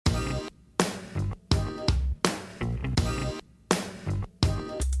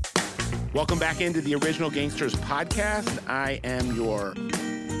Welcome back into the Original Gangsters podcast. I am your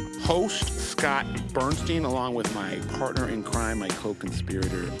host, Scott Bernstein, along with my partner in crime, my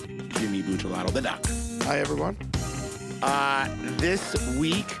co-conspirator, Jimmy Bucciolato, the Doc. Hi, everyone. This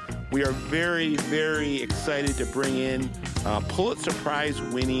week, we are very, very excited to bring in Pulitzer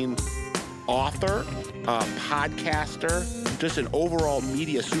Prize-winning author, podcaster, just an overall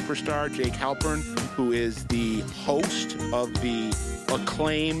media superstar, Jake Halpern, who is the host of the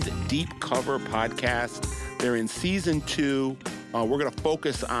acclaimed Deep Cover podcast. They're in season 2. We're going to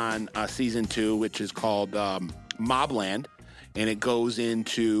focus on season 2, which is called Mobland, and it goes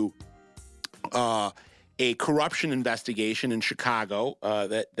into a corruption investigation in Chicago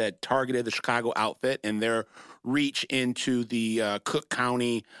that targeted the Chicago outfit and their reach into the Cook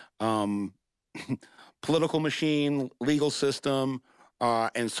County political machine, legal system,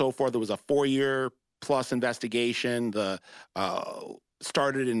 and so forth. There was a 4-year plus investigation. The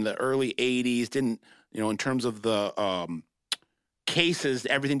started in the early 80s. Didn't, in terms of the cases,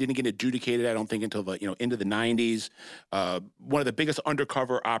 everything didn't get adjudicated, I don't think, until the, into the 90s. One of the biggest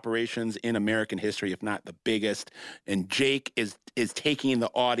undercover operations in American history, if not the biggest. And Jake is taking the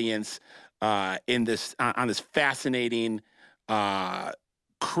audience in this on this fascinating,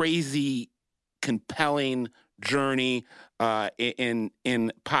 crazy, compelling journey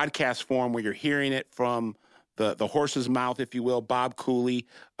in podcast form, where you're hearing it from the horse's mouth, if you will. Bob Cooley,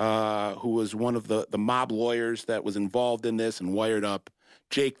 who was one of the mob lawyers that was involved in this and wired up.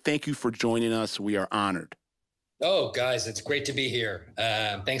 Jake, thank you for joining us. We are honored. Oh, guys, it's great to be here.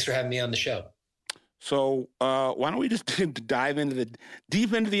 Thanks for having me on the show. So why don't we just dive into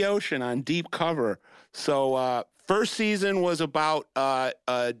deep into the ocean on Deep Cover. So first season was about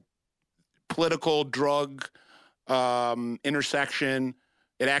political drug intersection.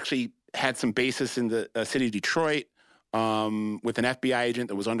 It actually had some basis in the city of Detroit with an FBI agent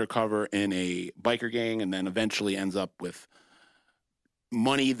that was undercover in a biker gang, and then eventually ends up with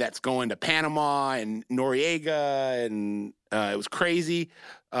money that's going to Panama and Noriega, and it was crazy,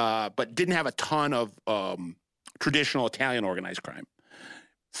 but didn't have a ton of traditional Italian organized crime.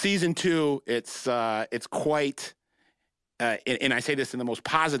 Season 2, it's quite, and I say this in the most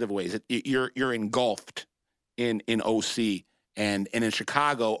positive ways. You're engulfed in OC. And in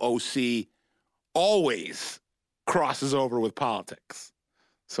Chicago, OC always crosses over with politics.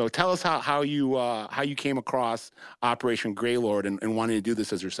 So tell us how you came across Operation Greylord and wanting to do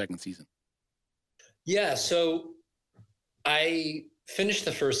this as your second season. Yeah, so I finished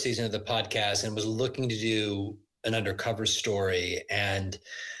the first season of the podcast and was looking to do an undercover story. And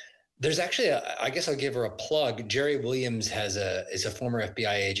there's actually I guess I'll give her a plug. Jerry Williams is a former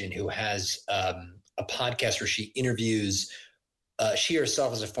FBI agent who has a podcast where she interviews. She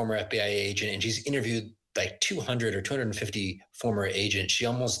herself is a former FBI agent, and she's interviewed like 200 or 250 former agents.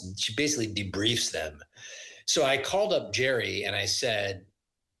 She basically debriefs them. So I called up Jerry and I said,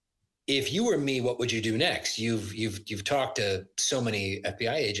 if you were me, what would you do next? You've talked to so many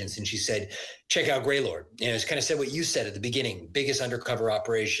FBI agents. And she said, check out Greylord. It's kind of said what you said at the beginning, biggest undercover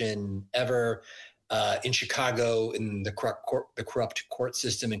operation ever in Chicago, in the corrupt court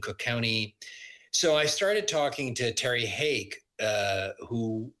system in Cook County. So I started talking to Terry Hake,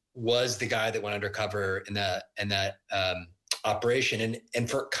 who was the guy that went undercover in that operation. And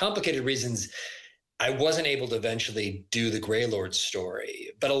for complicated reasons, I wasn't able to eventually do the Greylord story.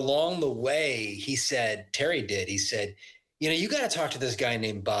 But along the way, Terry said, you got to talk to this guy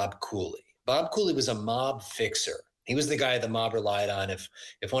named Bob Cooley. Bob Cooley was a mob fixer. He was the guy the mob relied on if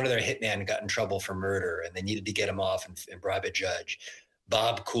one of their hitmen got in trouble for murder and they needed to get him off and bribe a judge.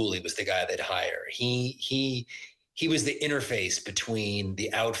 Bob Cooley was the guy they'd hire. He was the interface between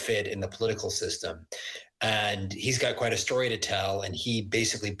the outfit and the political system. And he's got quite a story to tell. And he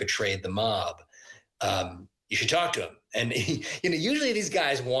basically betrayed the mob. You should talk to him. And, usually these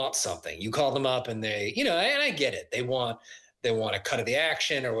guys want something. You call them up and they, and I get it. They want a cut of the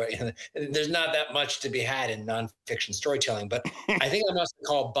action or what. There's not that much to be had in nonfiction storytelling. But I think I must have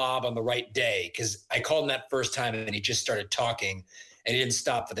called Bob on the right day, because I called him that first time and he just started talking and he didn't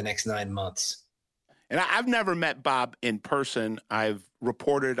stop for the next 9 months. And I've never met Bob in person. I've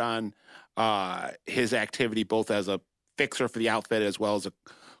reported on his activity both as a fixer for the outfit as well as a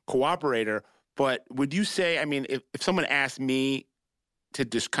cooperator. But would you say, if someone asked me to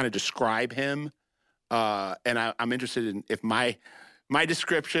just kind of describe him, and I'm interested in if my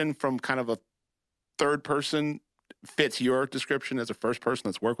description from kind of a third person fits your description as a first person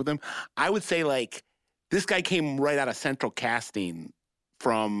that's worked with him, I would say, like, this guy came right out of central casting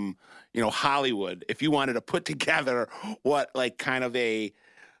from, Hollywood. If you wanted to put together what, like, kind of a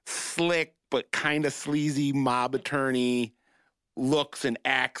slick but kind of sleazy mob attorney looks and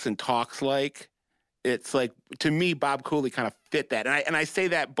acts and talks like, it's like, to me, Bob Cooley kind of fit that. And I say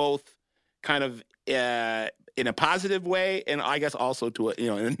that both kind of in a positive way, and I guess also to in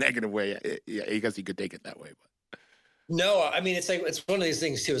a negative way. Yeah, I guess you could take it that way. But no, I mean, it's like, it's one of these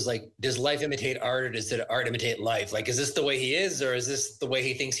things too, is like, does life imitate art, or does art imitate life? Like, is this the way he is, or is this the way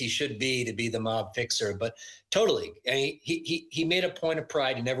he thinks he should be to be the mob fixer? But totally. I mean, he made a point of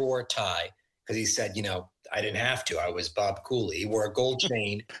pride. He never wore a tie because he said, I didn't have to. I was Bob Cooley. He wore a gold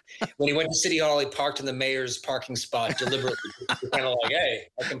chain. When he went to City Hall, he parked in the mayor's parking spot deliberately. Kind of like, hey,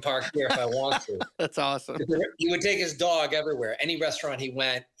 I can park here if I want to. That's awesome. He would take his dog everywhere. Any restaurant he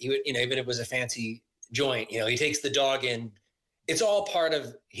went, he would, even if it was a fancy joint, he takes the dog in. It's all part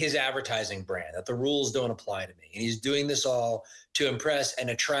of his advertising brand, that the rules don't apply to me. And he's doing this all to impress and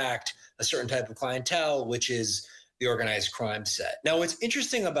attract a certain type of clientele, which is the organized crime set. Now, what's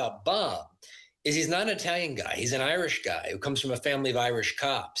interesting about Bob is he's not an Italian guy. He's an Irish guy who comes from a family of Irish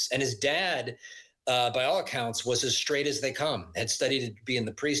cops. And his dad, by all accounts, was as straight as they come, had studied to be in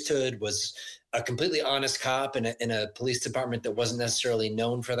the priesthood, was a completely honest cop in a police department that wasn't necessarily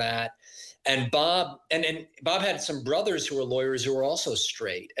known for that. And Bob had some brothers who were lawyers who were also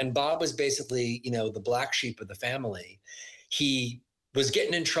straight. And Bob was basically, the black sheep of the family. He was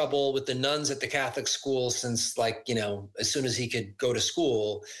getting in trouble with the nuns at the Catholic school since as soon as he could go to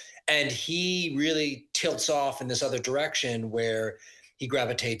school. And he really tilts off in this other direction where he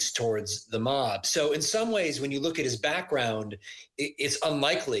gravitates towards the mob. So in some ways, when you look at his background, it's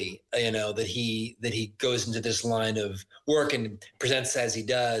unlikely, that he goes into this line of work and presents as he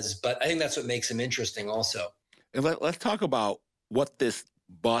does. But I think that's what makes him interesting also. And let's talk about what this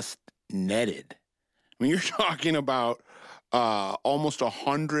bust netted. I mean, you're talking about almost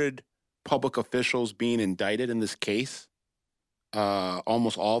 100 public officials being indicted in this case.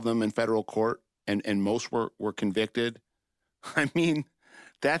 Almost all of them in federal court, and most were convicted. I mean,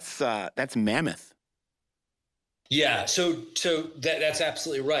 that's mammoth. Yeah, so that's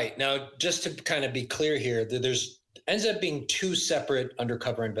absolutely right. Now, just to kind of be clear here, ends up being two separate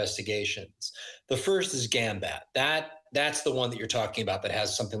undercover investigations. The first is Gambat. That's the one that you're talking about that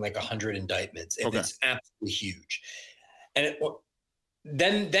has something like 100 indictments. And It's absolutely huge. And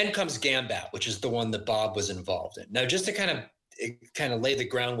then comes Gambat, which is the one that Bob was involved in. Now, just to kind of lay the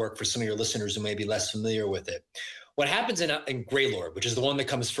groundwork for some of your listeners who may be less familiar with it. What happens in Gaylord, which is the one that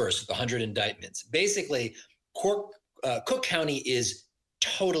comes first with 100 indictments, basically Cook County is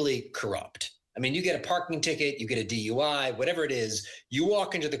totally corrupt. I mean, you get a parking ticket, you get a DUI, whatever it is, you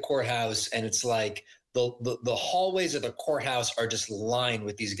walk into the courthouse and it's like the hallways of the courthouse are just lined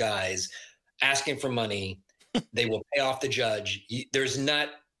with these guys asking for money. They will pay off the judge. It's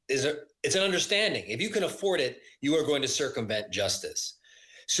an understanding. If you can afford it, you are going to circumvent justice.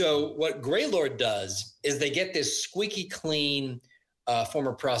 So what Gaylord does is they get this squeaky clean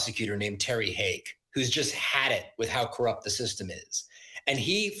former prosecutor named Terry Hake, who's just had it with how corrupt the system is. And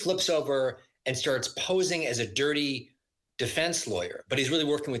he flips over and starts posing as a dirty defense lawyer, but he's really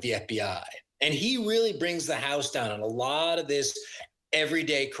working with the FBI. And he really brings the house down on a lot of this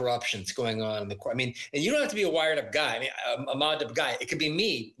everyday corruption that's going on in the court. I mean, and you don't have to be a wired up guy. I mean, a mobbed up guy. It could be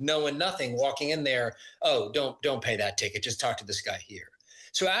me knowing nothing, walking in there. Oh, don't pay that ticket. Just talk to this guy here.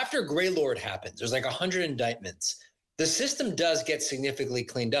 So after Gaylord happens, there's like 100 indictments. The system does get significantly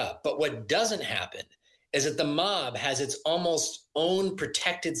cleaned up. But what doesn't happen is that the mob has its almost own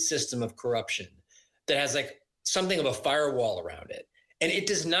protected system of corruption that has like something of a firewall around it. And it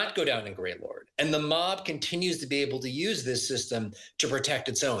does not go down in Gaylord. And the mob continues to be able to use this system to protect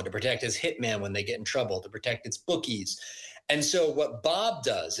its own, to protect its hitman when they get in trouble, to protect its bookies. And so what Bob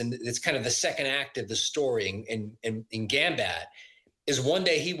does, and it's kind of the second act of the story in Gambat, is one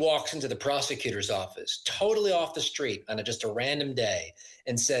day he walks into the prosecutor's office, totally off the street on just a random day,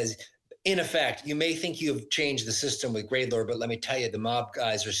 and says, in effect, you may think you've changed the system with Gaylord, but let me tell you, the mob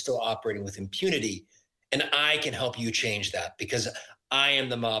guys are still operating with impunity. And I can help you change that because I am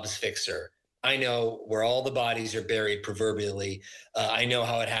the mob's fixer. I know where all the bodies are buried proverbially. I know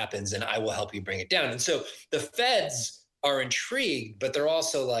how it happens, and I will help you bring it down. And so the feds are intrigued, but they're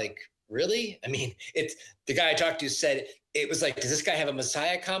also like, really? I mean, it's the guy I talked to said, it was like, does this guy have a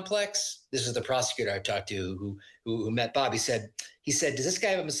Messiah complex? This is the prosecutor I talked to who met Bob. He said, does this guy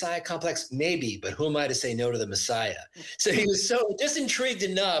have a Messiah complex? Maybe, but who am I to say no to the Messiah? So he was so just intrigued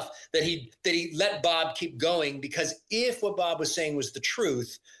enough that he let Bob keep going, because if what Bob was saying was the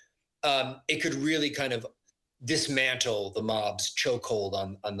truth, it could really kind of dismantle the mob's chokehold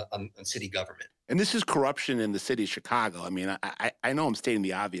on city government. And this is corruption in the city of Chicago. I mean, I know I'm stating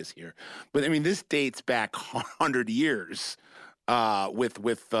the obvious here, but I mean, this dates back 100 years.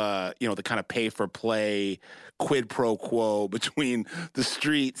 with the kind of pay for play quid pro quo between the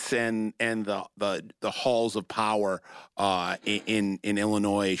streets and the halls of power in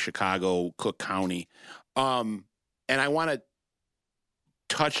Illinois, Chicago, Cook County. And I want to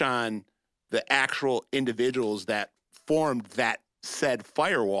touch on the actual individuals that formed that said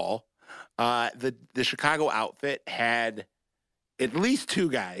firewall. The Chicago outfit had at least two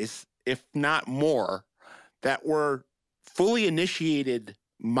guys, if not more, that were fully initiated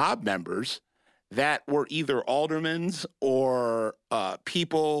mob members that were either aldermans or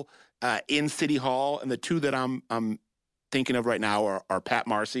people in City Hall. And the two that I'm thinking of right now are Pat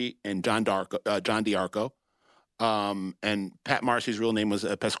Marcy and John DiArco. And Pat Marcy's real name was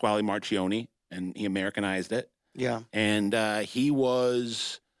Pasquale Marchioni, and he Americanized it. Yeah. And he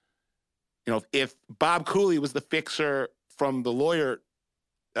was, if Bob Cooley was the fixer from the lawyer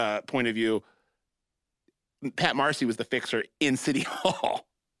point of view, Pat Marcy was the fixer in City Hall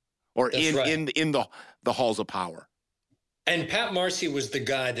or in the halls of power. And Pat Marcy was the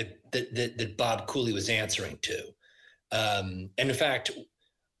guy that Bob Cooley was answering to. And in fact,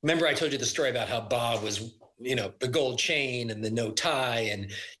 remember I told you the story about how Bob was, the gold chain and the no tie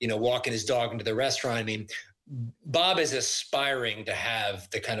and, walking his dog into the restaurant. I mean, Bob is aspiring to have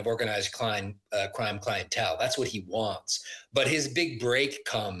the kind of organized crime clientele. That's what he wants. But his big break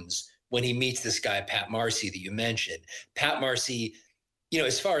comes when he meets this guy, Pat Marcy, that you mentioned. Pat Marcy,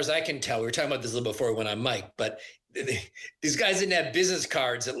 as far as I can tell, we were talking about this a little before we went on mic, but these guys didn't have business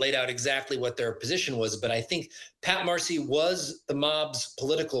cards that laid out exactly what their position was. But I think Pat Marcy was the mob's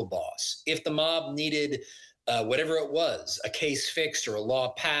political boss. If the mob needed whatever it was, a case fixed or a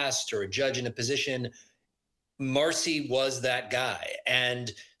law passed or a judge in a position, Marcy was that guy. And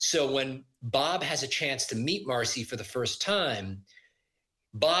so when Bob has a chance to meet Marcy for the first time,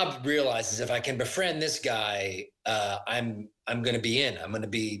 Bob realizes if I can befriend this guy, I'm going to be in. I'm going to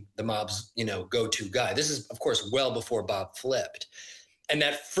be the mob's, go-to guy. This is, of course, well before Bob flipped. And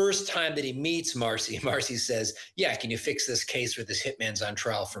that first time that he meets Marcy, Marcy says, "Yeah, can you fix this case where this hitman's on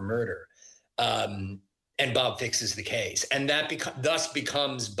trial for murder?" And Bob fixes the case, and that thus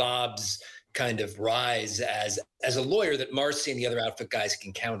becomes Bob's kind of rise as a lawyer that Marcy and the other outfit guys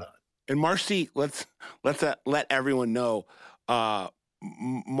can count on. And Marcy, let's let everyone know.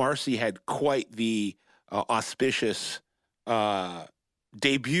 Marcy had quite the auspicious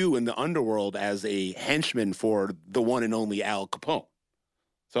debut in the underworld as a henchman for the one and only Al Capone.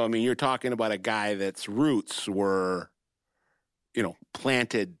 So, I mean, you're talking about a guy that's roots were,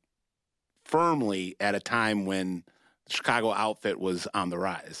 planted firmly at a time when the Chicago outfit was on the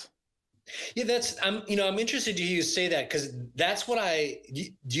rise. Yeah, I'm interested to hear you say that, because that's what do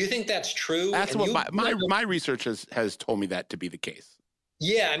you think that's true? That's what my research has told me that to be the case.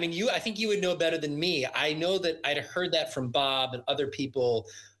 Yeah, I mean, I think you would know better than me. I know that I'd heard that from Bob and other people,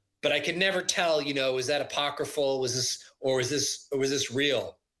 but I could never tell, is that apocryphal? Was this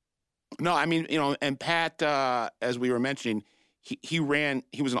real? No, I mean, and Pat, as we were mentioning, he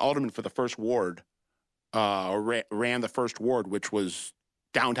was an alderman for the first ward, ran the first ward, which was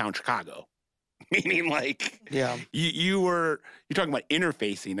downtown Chicago. Meaning, like, yeah, you're talking about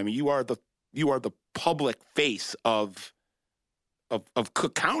interfacing. I mean, you are the public face of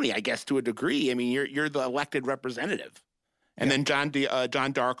Cook County, I guess, to a degree. I mean, you're the elected representative. And then John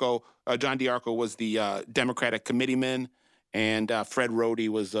DiArco was the Democratic committeeman, and Fred Rohde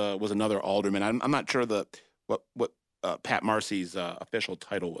was another alderman. I'm not sure what Pat Marcy's official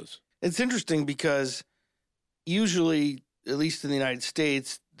title was. It's interesting because usually, at least in the United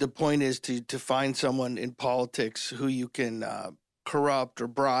States, the point is to find someone in politics who you can corrupt or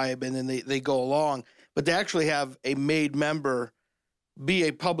bribe, and then they go along. But to actually have a made member be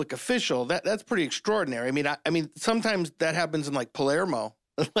a public official, that's pretty extraordinary. I mean, sometimes that happens in like Palermo,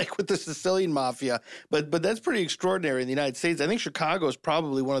 like with the Sicilian mafia, but that's pretty extraordinary in the United States. I think Chicago is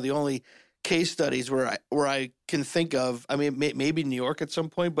probably one of the only case studies where I can think of. I mean, maybe New York at some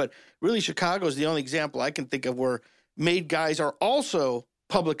point, but really Chicago is the only example I can think of where made guys are also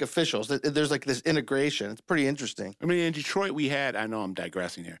public officials. There's like this integration. It's pretty interesting. I mean, in Detroit we had, I know I'm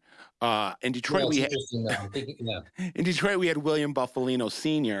digressing here. In Detroit we had William Buffalino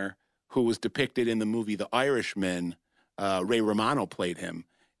Sr., who was depicted in the movie The Irishman. Ray Romano played him.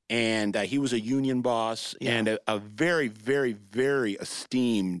 And he was a union boss and a very, very, very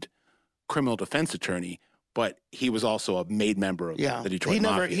esteemed criminal defense attorney. But he was also a made member of the Detroit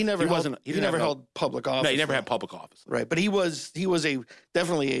Mafia. He never held public office. No, he never had public office. Right, but he was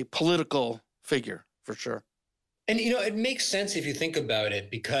definitely a political figure for sure. And it makes sense if you think about it,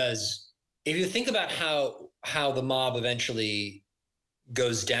 because if you think about how the mob eventually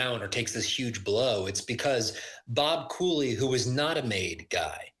goes down or takes this huge blow, it's because Bob Cooley, who was not a made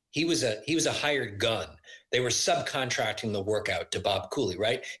guy, he was a hired gun. They were subcontracting the work out to Bob Cooley,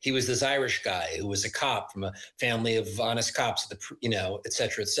 right? He was this Irish guy who was a cop from a family of honest cops, et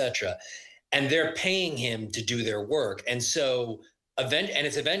cetera, et cetera. And they're paying him to do their work. And so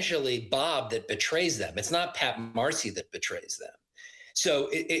it's eventually Bob that betrays them. It's not Pat Marcy that betrays them. So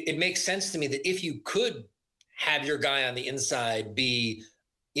it makes sense to me that if you could have your guy on the inside be,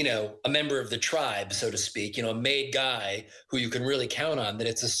 a member of the tribe, so to speak, a made guy who you can really count on, that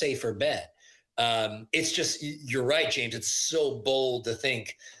it's a safer bet. It's just, you're right, James. It's so bold to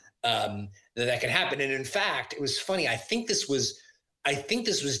think that can happen. And in fact, it was funny. I think this was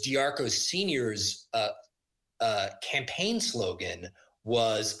D'Arco Sr.'s campaign slogan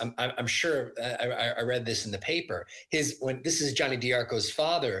was, I'm sure I read this in the paper. This is Johnny D'Arco's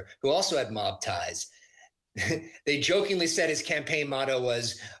father, who also had mob ties. They jokingly said his campaign motto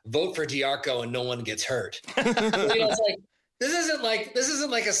was "Vote for D'Arco and no one gets hurt." It's like, this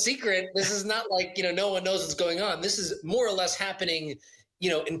isn't like a secret. This is not like, no one knows what's going on. This is more or less happening,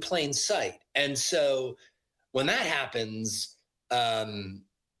 in plain sight. And so when that happens, there's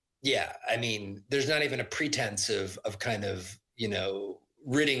not even a pretense of kind of,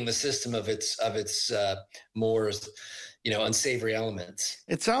 ridding the system of its more, unsavory elements.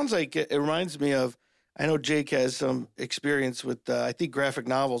 It sounds like it reminds me of, I know Jake has some experience with, I think, graphic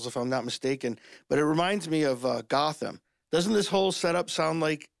novels, if I'm not mistaken, but it reminds me of Gotham. Doesn't this whole setup sound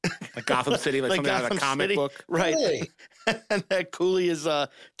like Gotham City, like something out of a comic City? book? Right. Really? And that Cooley is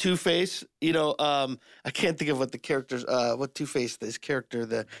Two-Face. I can't think of what the character's, what Two-Face, this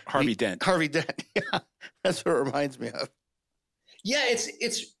character, Harvey Dent. Harvey Dent. Yeah, that's what it reminds me of. Yeah,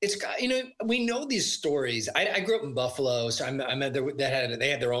 it's got, we know these stories. I grew up in Buffalo, so they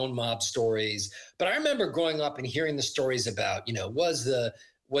had their own mob stories. But I remember growing up and hearing the stories about, was the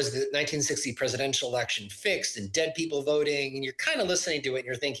 1960 presidential election fixed and dead people voting? And you're kind of listening to it and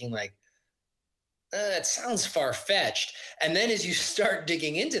you're thinking like, it sounds far-fetched. And then as you start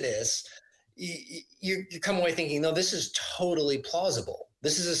digging into this, you come away thinking, no, this is totally plausible.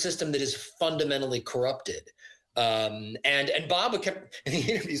 This is a system that is fundamentally corrupted. And Bob kept in the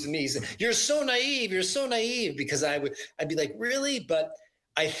interviews with me, he said, you're so naive, because I'd be like, really? But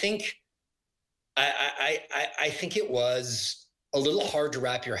I think I think it was a little hard to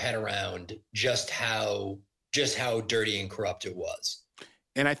wrap your head around just how dirty and corrupt it was.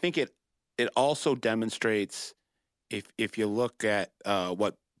 And I think it also demonstrates, if you look at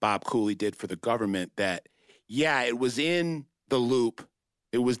what Bob Cooley did for the government, that, yeah, it was in the Loop,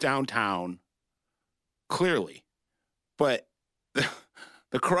 it was downtown, clearly, but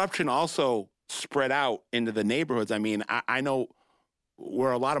the corruption also spread out into the neighborhoods. I mean, I know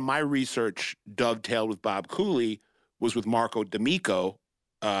where a lot of my research dovetailed with Bob Cooley was with Marco D'Amico,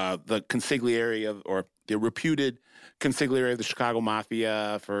 the consigliere or the reputed consigliere of the Chicago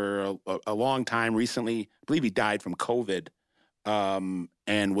Mafia for a long time. Recently, I believe he died from COVID,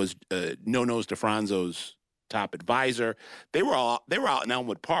 and was No-Nos DeFranzo's top advisor. They were out in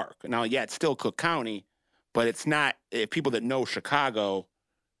Elmwood Park. Now, yeah, it's still Cook County, but it's not. People that know Chicago,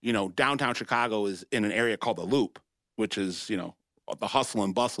 downtown Chicago is in an area called the Loop, which is, the hustle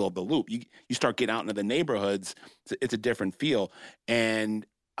and bustle of the Loop. You start getting out into the neighborhoods, it's a different feel. And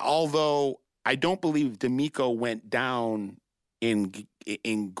although I don't believe D'Amico went down in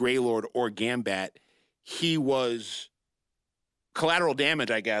Gaylord or Gambat, he was collateral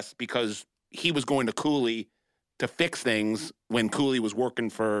damage, I guess, because he was going to Cooley to fix things when Cooley was working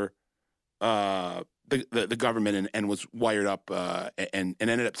for the government and was wired up and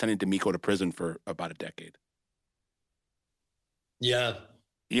ended up sending D'Amico to prison for about a decade. Yeah.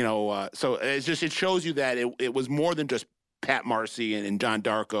 So it shows you that it was more than just Pat Marcy and John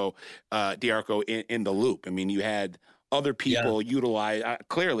D'Arco in the Loop. I mean, you had other people utilize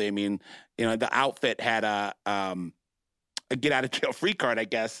clearly. I mean, the outfit had a get out of jail free card, I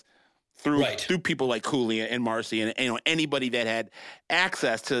guess, through people like Cooley and Marcy and anybody that had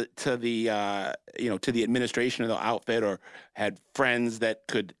access to the to the administration of the outfit or had friends that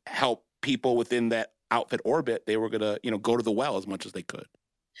could help people within that outfit orbit. They were gonna go to the well as much as they could.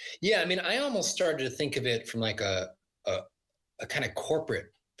 Yeah, I mean, I almost started to think of it from like a kind of corporate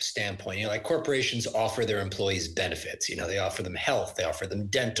standpoint. Like corporations offer their employees benefits. They offer them health, they offer them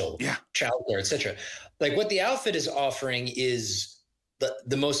dental, childcare, etc. Like what the outfit is offering is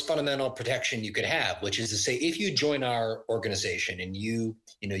the most fundamental protection you could have, which is to say, if you join our organization and you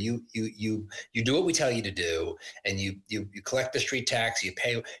do what we tell you to do, and you collect the street tax, you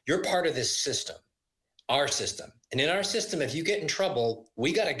pay, you're part of this system, our system. And in our system, if you get in trouble,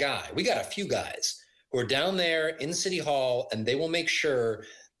 we got a few guys who are down there in City Hall, and they will make sure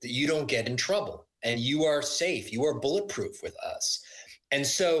that you don't get in trouble and you are safe. You are bulletproof with us. And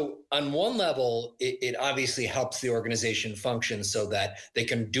so on one level, it obviously helps the organization function so that they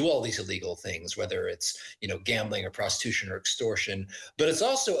can do all these illegal things, whether it's, gambling or prostitution or extortion. But it's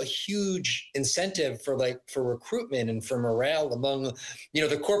also a huge incentive for recruitment and for morale among,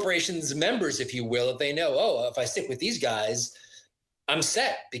 the corporation's members, if you will, if they know, oh, if I stick with these guys, I'm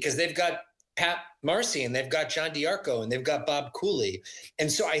set because they've got Pat Marcy and they've got John DeArco and they've got Bob Cooley.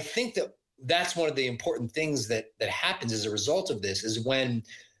 And so I think that's one of the important things that happens as a result of this is when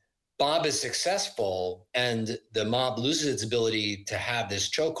Bob is successful and the mob loses its ability to have this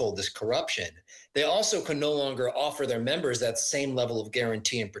chokehold, this corruption, they also can no longer offer their members that same level of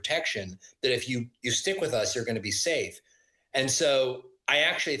guarantee and protection that if you stick with us, you're going to be safe. And so I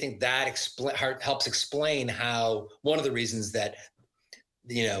actually think that helps explain how one of the reasons that,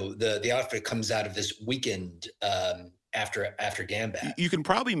 the outfit comes out of this weakened after Gambat. You can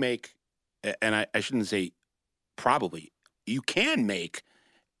probably make, and I shouldn't say probably, you can make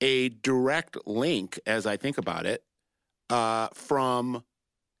a direct link, as I think about it, from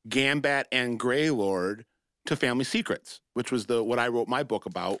Gambat and Greylord to Family Secrets, which was what I wrote my book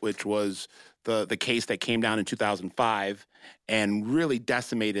about, which was the case that came down in 2005 and really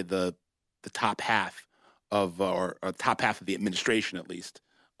decimated the top half of, or top half of the administration, at least,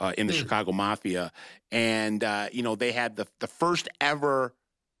 in the Chicago Mafia. And, they had the first ever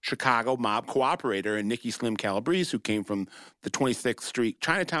Chicago mob cooperator in Nicky Slim Calabrese, who came from the 26th Street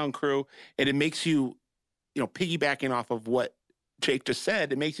Chinatown crew. And it makes you, piggybacking off of what Jake just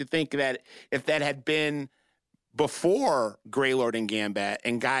said, it makes you think that if that had been before Greylord and Gambat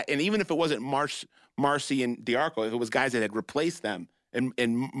and even if it wasn't Marcy and DeArco, if it was guys that had replaced them and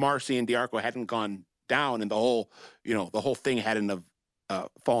Marcy and DeArco hadn't gone down and the whole thing hadn't have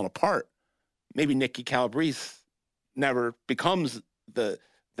fallen apart, maybe Nicky Calabrese never becomes the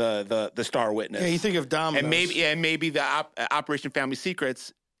star witness. Yeah, you think of Domino's. And maybe the Operation Family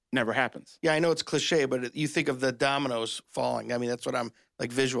Secrets never happens. Yeah, I know it's cliche, but you think of the dominoes falling. I mean, that's what I'm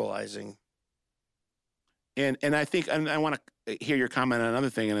visualizing. And I think, and I want to hear your comment on another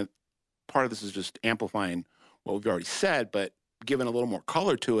thing, and part of this is just amplifying what we've already said, but giving a little more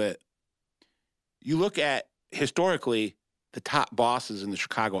color to it. You look at, historically, the top bosses in the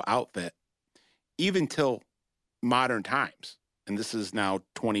Chicago outfit, even till modern times, and this is now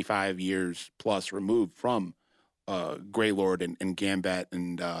 25 years plus removed from Greylord and Gambat,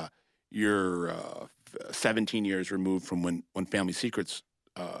 and you're 17 years removed from when Family Secrets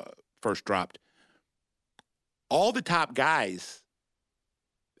first dropped. All the top guys,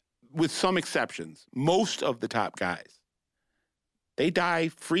 with some exceptions, most of the top guys, they die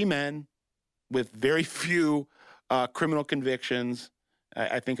free men with very few criminal convictions.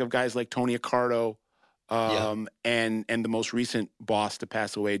 I think of guys like Tony Accardo, and the most recent boss to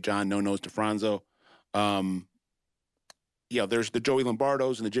pass away, John No Nose DeFranco. There's the Joey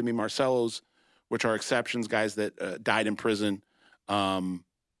Lombardos and the Jimmy Marcellos, which are exceptions, guys that died in prison.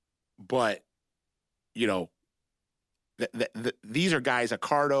 But these are guys.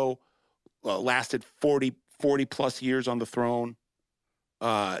 Accardo lasted 40 plus years on the throne.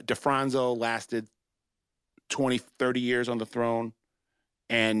 DeFranco lasted 20, 30 years on the throne.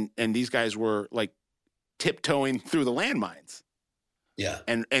 And these guys were like tiptoeing through the landmines. Yeah.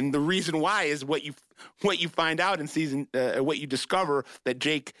 And the reason why is what you find out in season, what you discover that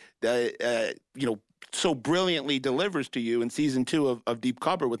Jake, so brilliantly delivers to you in season 2 of Deep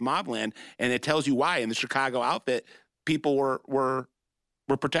Cover with Mobland. And it tells you why in the Chicago outfit, people were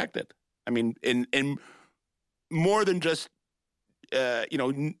protected. I mean, in more than just,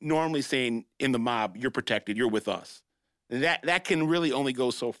 normally saying in the mob, you're protected, you're with us. That can really only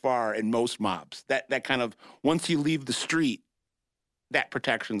go so far in most mobs. That kind of, once you leave the street, that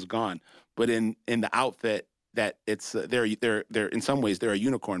protection's gone. But in the outfit, that it's they're in some ways they're a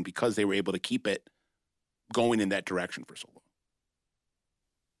unicorn because they were able to keep it going in that direction for so long.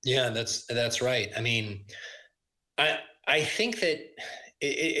 Yeah, that's right. I mean, I think that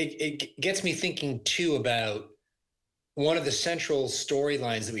it gets me thinking too about one of the central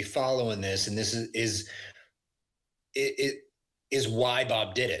storylines that we follow in this, and this is why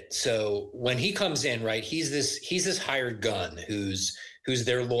Bob did it. So when he comes in, right, he's this hired gun who's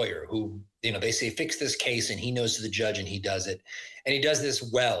their lawyer, who, they say fix this case, and he knows the judge and he does it. And he does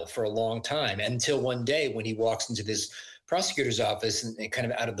this well for a long time, until one day when he walks into this prosecutor's office and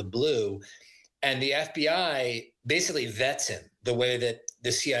kind of out of the blue, and the FBI basically vets him the way that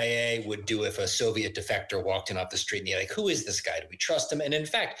the CIA would do if a Soviet defector walked in off the street, and you're like, who is this guy? Do we trust him? And in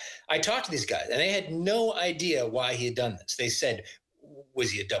fact, I talked to these guys and they had no idea why he had done this. They said,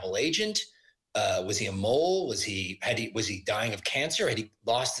 was he a double agent? Was he a mole? Was he dying of cancer? Had he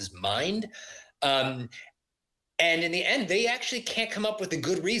lost his mind? And in the end, they actually can't come up with a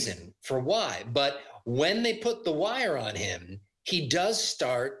good reason for why. But when they put the wire on him, he does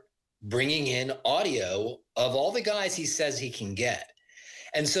start bringing in audio of all the guys he says he can get.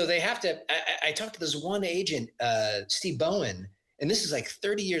 And so they have to, I talked to this one agent, Steve Bowen, and this is like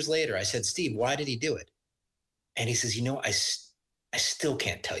 30 years later. I said, Steve, why did he do it? And he says, I still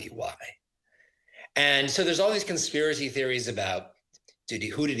can't tell you why. And so there's all these conspiracy theories about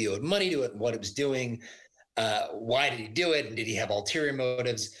who did he owe money to it, what it was doing, why did he do it, and did he have ulterior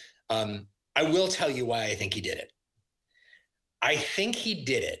motives? I will tell you why I think he did it. I think he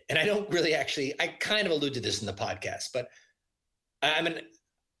did it, and I don't really I kind of allude to this in the podcast, but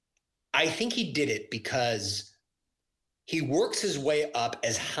I think he did it because he works his way up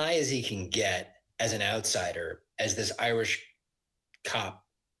as high as he can get as an outsider, as this Irish cop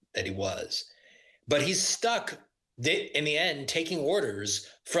that he was. But he's stuck in the end taking orders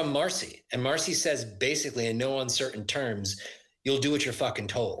from Marcy. And Marcy says basically in no uncertain terms, you'll do what you're fucking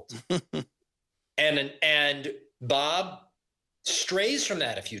told. and Bob strays from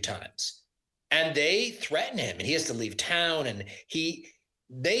that a few times. And they threaten him and he has to leave town. And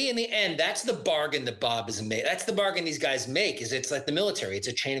they in the end, that's the bargain that Bob has made. That's the bargain these guys make, is it's like the military. It's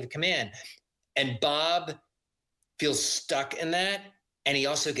a chain of command. And Bob feels stuck in that. And he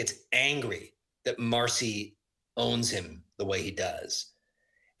also gets angry that Marcy owns him the way he does.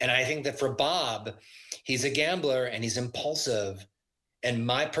 And I think that for Bob, he's a gambler and he's impulsive. And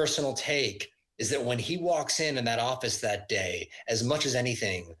my personal take is that when he walks in that office that day, as much as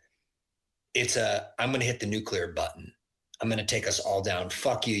anything, I'm going to hit the nuclear button. I'm going to take us all down.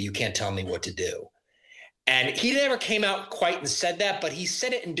 Fuck you. You can't tell me what to do. And he never came out quite and said that, but he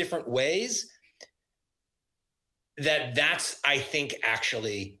said it in different ways. That's, I think,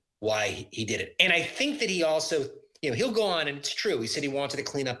 actually why he did it. And I think that he also, he'll go on, and it's true. He said he wanted to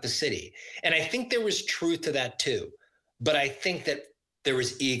clean up the city. And I think there was truth to that too. But I think that there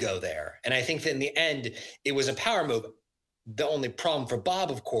was ego there. And I think that in the end, it was a power move. The only problem for Bob,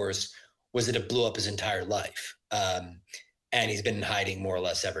 of course, was that it blew up his entire life. And he's been in hiding more or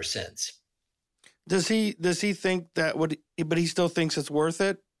less ever since. Does he think that but he still thinks it's worth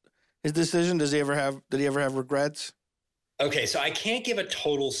it? His decision? Did he ever have regrets? Okay, so I can't give a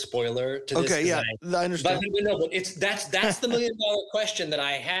total spoiler to this. Okay, yeah, I understand. But that's the $1 million question that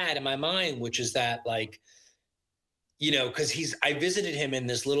I had in my mind, which is that, like, because I visited him in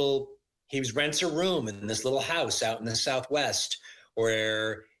this he rents a room in this little house out in the Southwest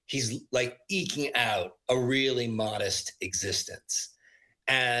where he's like eking out a really modest existence.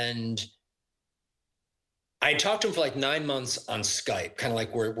 And I talked to him for like 9 months on Skype, kind of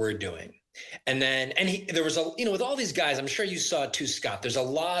like we're doing. And then, there was with all these guys, I'm sure you saw it too, Scott, there's a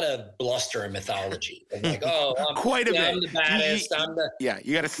lot of bluster and mythology. And like, quite a bit. I'm the baddest.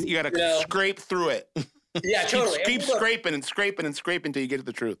 You gotta scrape through it. Yeah, totally. Keep scraping and scraping and scraping until you get to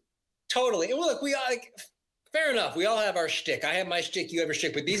the truth. Totally. And look, fair enough. We all have our shtick. I have my shtick. You have your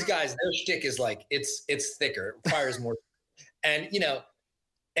shtick. But these guys, their shtick is like, it's thicker. It requires more. And,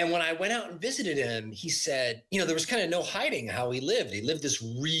 and when I went out and visited him, he said, there was kind of no hiding how he lived. He lived this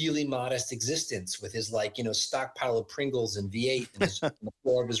really modest existence with his stockpile of Pringles and V8 on the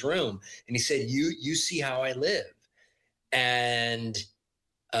floor of his room. And he said, you see how I live. And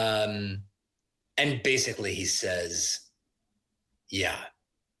basically he says, yeah,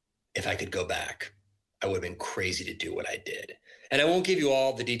 if I could go back, I would have been crazy to do what I did. And I won't give you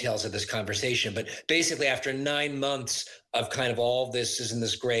all the details of this conversation, but basically after 9 months of kind of all this isn't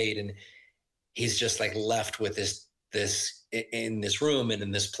this great, and he's just like left with this in this room and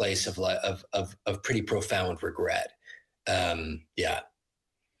in this place of pretty profound regret. Yeah.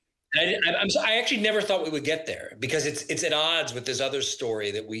 I actually never thought we would get there because it's at odds with this other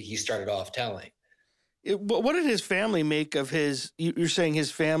story that he started off telling. What did his family make of you're saying his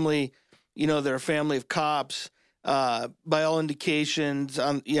family, they're a family of cops, by all indications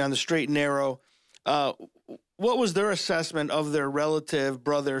on the straight and narrow. What was their assessment of their relative,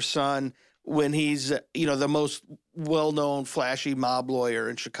 brother, son, when he's, the most well-known flashy mob lawyer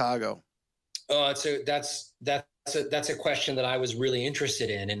in Chicago? Oh, that's a question that I was really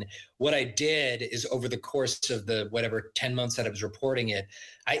interested in. And what I did is over the course of the 10 months that I was reporting it,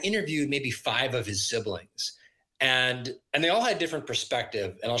 I interviewed maybe 5 of his siblings. And they all had different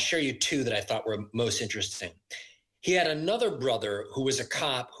perspective. And I'll share you 2 that I thought were most interesting. He had another brother who was a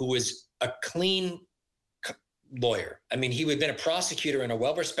cop who was a clean lawyer. I mean, he had been a prosecutor and a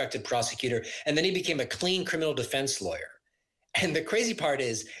well-respected prosecutor, and then he became a clean criminal defense lawyer. And the crazy part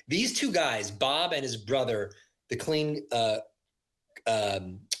is these 2 guys, Bob and his brother, the clean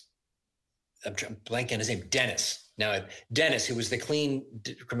blanking on his name, Dennis. Now, Dennis, who was the clean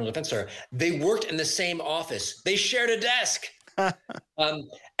criminal defense lawyer, they worked in the same office. They shared a desk.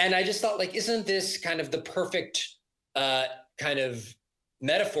 And I just thought, like, isn't this kind of the perfect kind of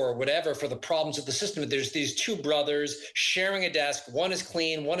metaphor or whatever for the problems of the system? There's these two brothers sharing a desk. One is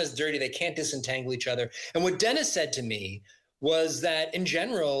clean, one is dirty. They can't disentangle each other. And what Dennis said to me was that in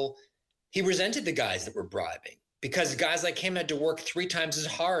general, he resented the guys that were bribing because guys like him had to work 3 times as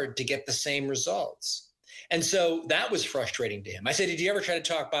hard to get the same results. And so that was frustrating to him. I said, did you ever try to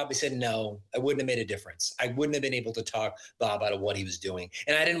talk Bob? He said, no, I wouldn't have made a difference. I wouldn't have been able to talk Bob out of what he was doing.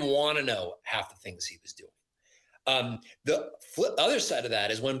 And I didn't want to know half the things he was doing. The other side of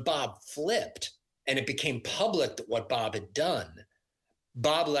that is when Bob flipped and it became public that what Bob had done,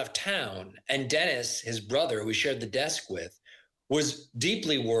 Bob left town, and Dennis, his brother, who he shared the desk with, was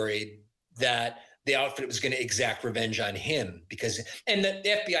deeply worried that the outfit was going to exact revenge on him and the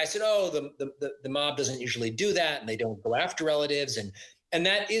FBI said, oh, the mob doesn't usually do that, and they don't go after relatives. And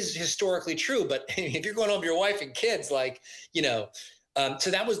that is historically true. But if you're going home to your wife and kids, like, so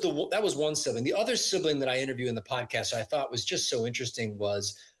that was one sibling. The other sibling that I interviewed in the podcast I thought was just so interesting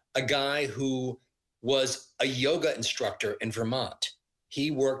was a guy who was a yoga instructor in Vermont. He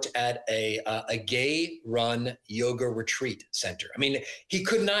worked at a gay-run yoga retreat center. I mean, he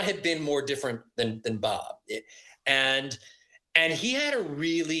could not have been more different than Bob. And he had a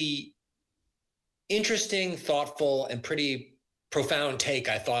really interesting, thoughtful, and pretty profound take,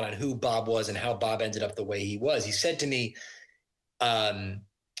 I thought, on who Bob was and how Bob ended up the way he was. He said to me,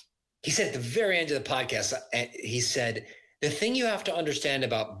 he said at the very end of the podcast, he said, the thing you have to understand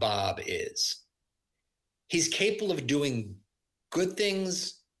about Bob is he's capable of doing good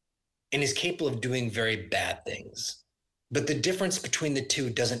things and is capable of doing very bad things. But the difference between the two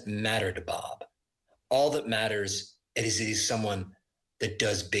doesn't matter to Bob. All that matters is that he's someone that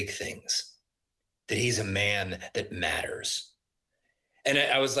does big things, that he's a man that matters. And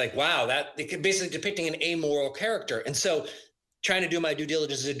I was like, wow, that basically depicting an amoral character. And so trying to do my due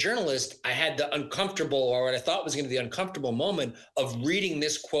diligence as a journalist, I had the uncomfortable, or what I thought was going to be the uncomfortable moment of reading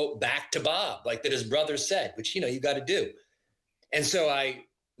this quote back to Bob, like that his brother said, which, you got to do. And so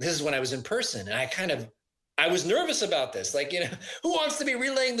this is when I was in person, and I was nervous about this. Like, who wants to be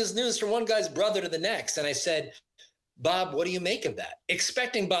relaying this news from one guy's brother to the next? And I said, Bob, what do you make of that?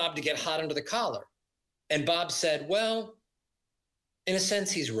 Expecting Bob to get hot under the collar. And Bob said, well, in a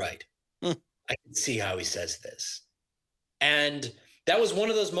sense, he's right. I can see how he says this. And that was one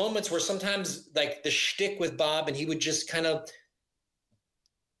of those moments where sometimes, like, the shtick with Bob, and he would just kind of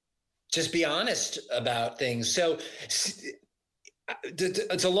just be honest about things. So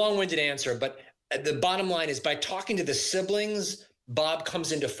it's a long-winded answer, but the bottom line is by talking to the siblings, Bob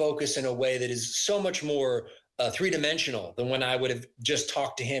comes into focus in a way that is so much more three-dimensional than when I would have just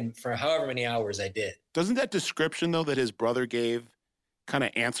talked to him for however many hours I did. Doesn't that description, though, that his brother gave kind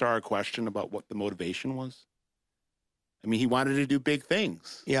of answer our question about what the motivation was? I mean, he wanted to do big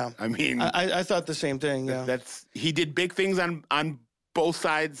things. Yeah. I mean, I thought the same thing. Yeah. He did big things on both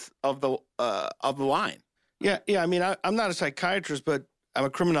sides of the line. Yeah. I mean, I'm not a psychiatrist, but I'm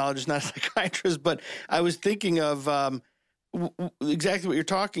a criminologist, not a psychiatrist. But I was thinking of exactly what you're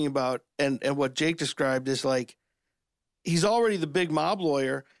talking about, and what Jake described is like he's already the big mob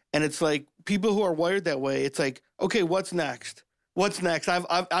lawyer, and it's like people who are wired that way. It's like, okay, what's next? What's next?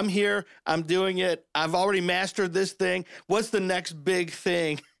 I'm here. I'm doing it. I've already mastered this thing. What's the next big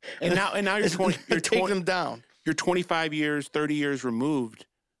thing? And now you're 20. You're take them down. You're 25 years, 30 years removed.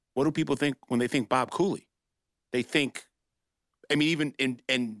 What do people think when they think Bob Cooley? They think, I mean, even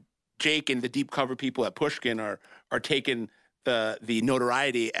and Jake and the deep cover people at Pushkin are taking the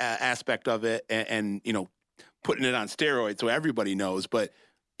notoriety aspect of it and putting it on steroids so everybody knows. But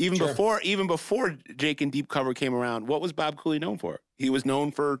even before Jake and deep cover came around, what was Bob Cooley known for? He was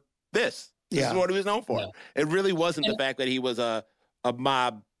known for this. This is what he was known for. Yeah. It really wasn't the fact that he was a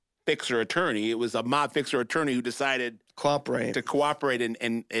mob fixer attorney. It was a mob fixer attorney who decided to cooperate,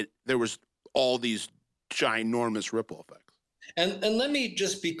 and there was all these ginormous ripple effects. And let me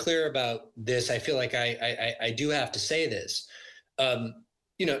just be clear about this. I feel like I do have to say this.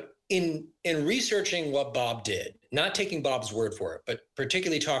 In researching what Bob did, not taking Bob's word for it, but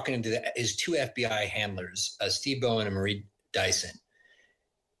particularly talking to his two FBI handlers, Steve Bowen and Marie Dyson,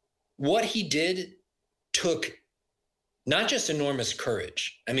 what he did took not just enormous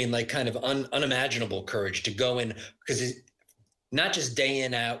courage. I mean, like kind of unimaginable courage to go in, because it's not just day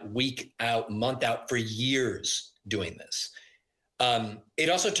in, out, week out, month out, for years doing this. It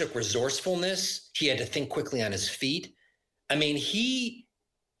also took resourcefulness. He had to think quickly on his feet. I mean,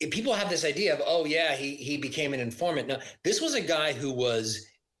 people have this idea of, oh yeah, he became an informant. No, this was a guy who was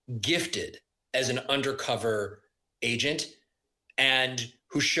gifted as an undercover agent and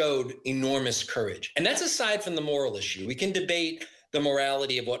who showed enormous courage. And that's aside from the moral issue. We can debate the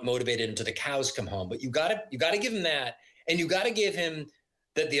morality of what motivated him to the cows come home, but you got to give him that, and you got to give him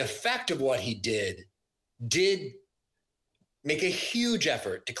that the effect of what he did make a huge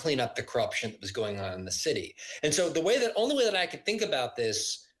effort to clean up the corruption that was going on in the city. And so the only way that I could think about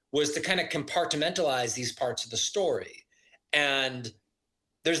this was to kind of compartmentalize these parts of the story. And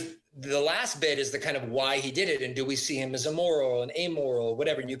there's the last bit is the kind of why he did it, and do we see him as immoral and amoral,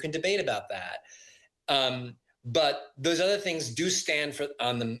 whatever, and you can debate about that. But those other things do stand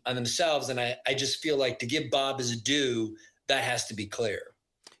on themselves, and I just feel like to give Bob his due, that has to be clear.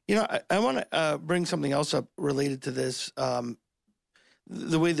 You know, I want to bring something else up related to this.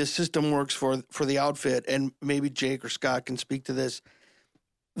 The way the system works for the outfit, and maybe Jake or Scott can speak to this.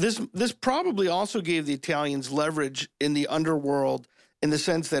 This probably also gave the Italians leverage in the underworld, in the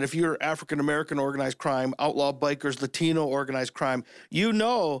sense that if you're African-American organized crime, outlaw bikers, Latino organized crime, you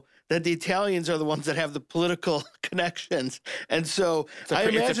know that the Italians are the ones that have the political connections. And so it's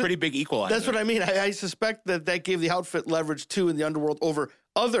a pretty big equalizer. That's what I mean. I suspect that gave the outfit leverage too in the underworld over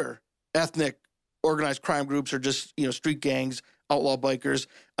other ethnic organized crime groups or just, street gangs, outlaw bikers.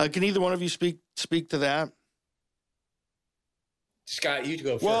 Can either one of you speak to that? Scott, you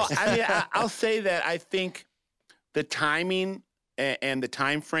go first. Well, I mean, I'll say that I think the timing and the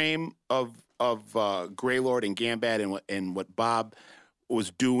time frame of Greylord and Gambat and what Bob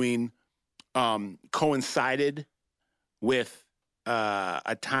was doing coincided with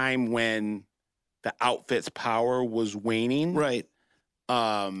a time when the outfit's power was waning. Right.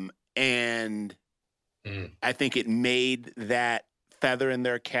 And I think it made that feather in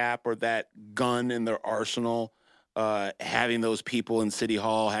their cap or that gun in their arsenal, having those people in City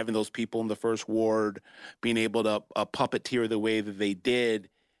Hall, having those people in the First Ward, being able to puppeteer the way that they did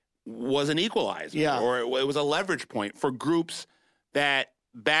was an equalizer. Yeah. Or it was a leverage point for groups that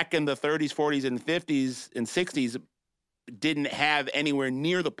back in the 30s, 40s, and 50s and 60s didn't have anywhere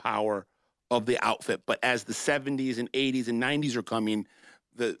near the power of the outfit. But as the 70s and 80s and 90s are coming,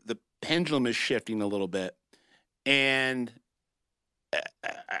 the pendulum is shifting a little bit. And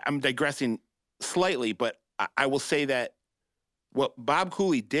I'm digressing slightly, but I will say that what Bob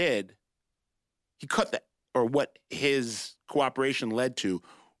Cooley did, he cut that, or what his cooperation led to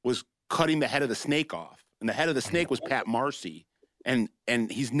was cutting the head of the snake off. And the head of the snake was Pat Marcy. And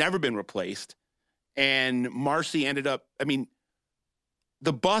he's never been replaced. And Marcy ended up,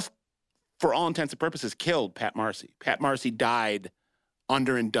 the bust, for all intents and purposes, killed Pat Marcy. Pat Marcy died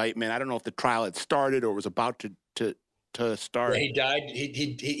under indictment. I don't know if the trial had started or was about to start. He died.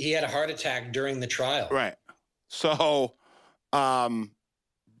 He had a heart attack during the trial. Right. So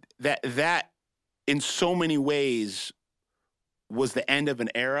that in so many ways was the end of an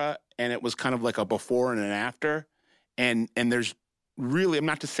era, and it was kind of like a before and an after. And there's really, I'm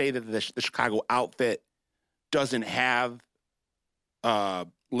not to say that the Chicago outfit doesn't have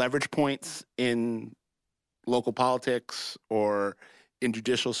leverage points in local politics or in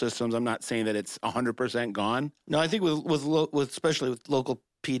judicial systems. I'm not saying that it's 100% gone. No, I think with especially with local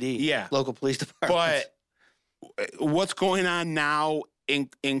PD, local police departments. But what's going on now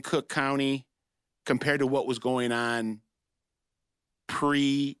in Cook County compared to what was going on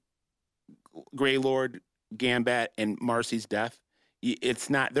pre Greylord, Gambat, and Marcy's death, it's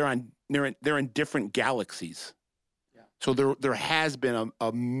not. They're in different galaxies. Yeah. So there has been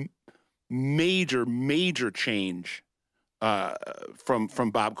a major change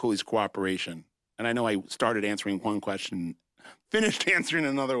from Bob Cooley's cooperation. And I know I started answering one question, finished answering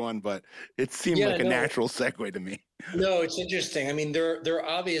another one, but it seemed like a natural segue to me. No, it's interesting. There are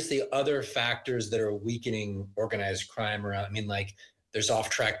obviously other factors that are weakening organized crime around. There's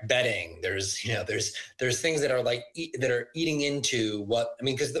off-track betting. There's things that are that are eating into what.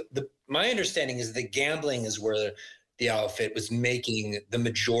 Because my understanding is that gambling is where the outfit was making the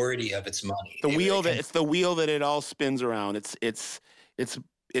majority of its money. It's the wheel that it all spins around. It's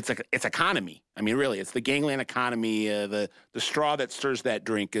economy. Really, it's the gangland economy. The straw that stirs that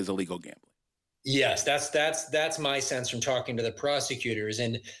drink is illegal gambling. Yes, that's my sense from talking to the prosecutors,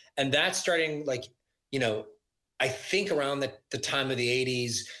 and that's starting I think around the time of the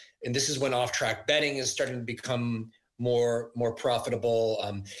 80s, and this is when off-track betting is starting to become more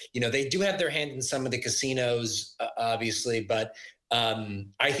profitable. They do have their hand in some of the casinos, obviously, but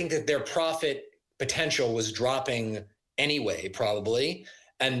I think that their profit potential was dropping anyway, probably,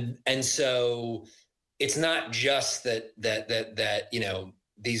 and so it's not just that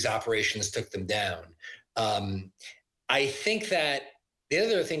these operations took them down. I think that the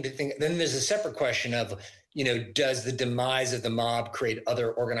other thing to think, then there's a separate question of, does the demise of the mob create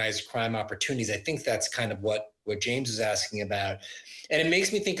other organized crime opportunities? I think that's kind of what James is asking about. And it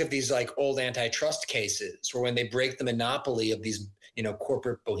makes me think of these like old antitrust cases where when they break the monopoly of these,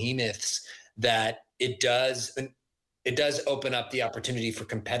 corporate behemoths, that it does open up the opportunity for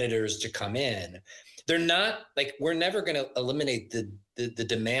competitors to come in. They're not like, we're never going to eliminate the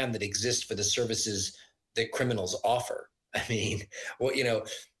demand that exists for the services that criminals offer. I mean, well,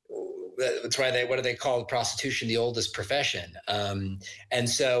 that's why what do they call prostitution? The oldest profession. And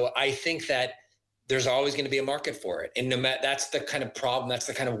so I think that there's always going to be a market for it. And that's the kind of problem, that's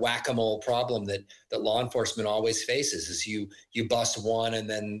the kind of whack-a-mole problem that law enforcement always faces, is you bust one and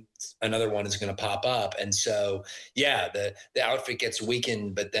then another one is going to pop up. And so, yeah, the outfit gets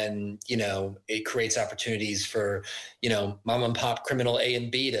weakened, but then, it creates opportunities for, mom and pop criminal A and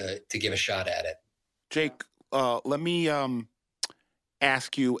B to give a shot at it. Jake, let me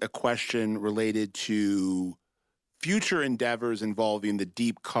ask you a question related to future endeavors involving the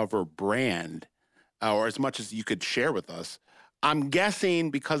Deep Cover brand, or as much as you could share with us. I'm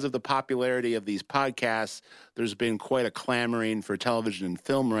guessing because of the popularity of these podcasts, there's been quite a clamoring for television and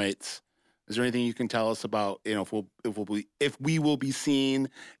film rights. Is there anything you can tell us about, if we will be seeing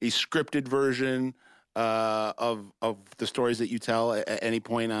a scripted version of the stories that you tell at any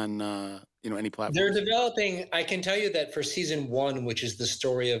point on any platform? They're developing. I can tell you that for season 1, which is the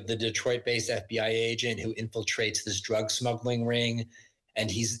story of the Detroit-based FBI agent who infiltrates this drug smuggling ring, and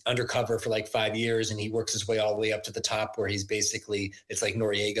he's undercover for like 5 years, and he works his way all the way up to the top where he's basically, it's like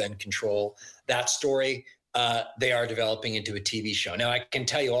Noriega in control. That story, they are developing into a TV show. Now, I can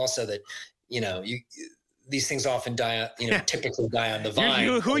tell you also that, these things often die, typically die on the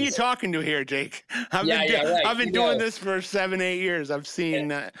vine. Who are you talking to here, Jake? I've been doing this for 7-8 years. I've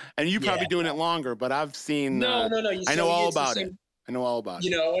seen, and you probably doing it longer, but I've seen. No. I know all about it. I know all about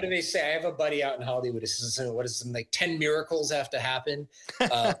it. What do they say? I have a buddy out in Hollywood. What is some like 10 miracles have to happen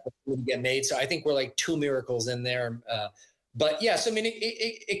to get made? So I think we're like 2 miracles in there. But yes, I mean,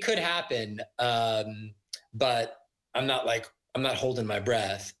 it could happen. But I'm not holding my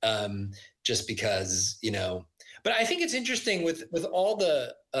breath just because, but I think it's interesting with all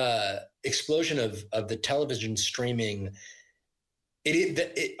the explosion of the television streaming.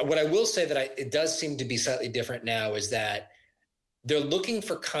 What I will say that it does seem to be slightly different now is that they're looking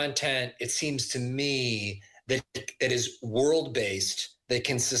for content, it seems to me, that is world-based, that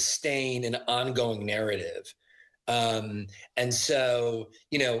can sustain an ongoing narrative. And so,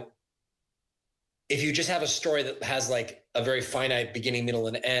 if you just have a story that has like a very finite beginning, middle,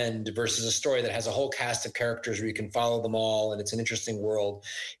 and end versus a story that has a whole cast of characters where you can follow them all and it's an interesting world,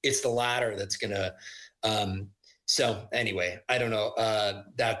 it's the latter that's going to. So anyway, I don't know.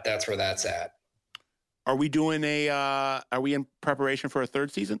 That's where that's at. Are we doing are we in preparation for a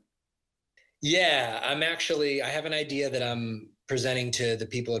 3rd season? Yeah, I have an idea that I'm presenting to the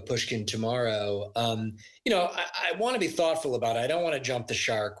people at Pushkin tomorrow. I want to be thoughtful about it. I don't want to jump the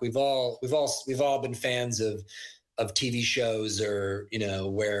shark. We've all been fans of TV shows, or,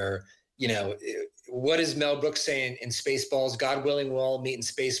 where, what does Mel Brooks say in Spaceballs? God willing, we'll all meet in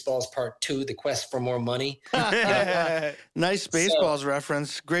Spaceballs Part 2, The Quest for More Money. Nice Spaceballs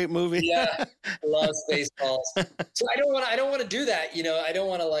reference. Great movie. Yeah, love Spaceballs. So I don't want to do that. I don't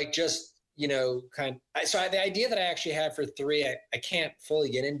want to like just, the idea that I actually have for 3, I can't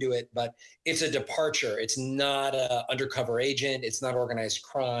fully get into it, but it's a departure. It's not an undercover agent. It's not organized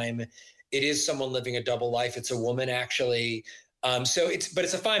crime. It is someone living a double life. It's a woman, actually. But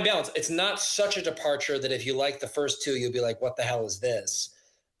it's a fine balance. It's not such a departure that if you like the first 2, you'll be like, what the hell is this?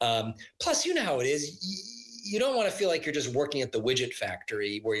 Plus, you know how it is. You don't want to feel like you're just working at the widget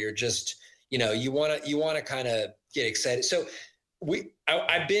factory where you're just, you want to kind of get excited. So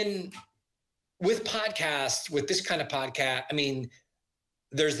I've been with podcasts, with this kind of podcast. I mean,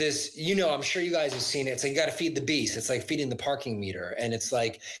 there's this, I'm sure you guys have seen it. It's like, you got to feed the beast. It's like feeding the parking meter. And it's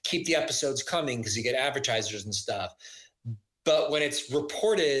like, keep the episodes coming because you get advertisers and stuff. But when it's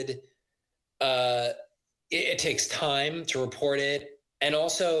reported, it takes time to report it. And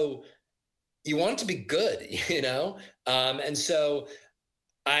also you want it to be good, And so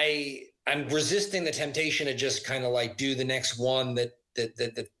I'm resisting the temptation to just kind of like do the next one that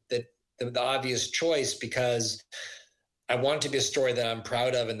the obvious choice, because I want it to be a story that I'm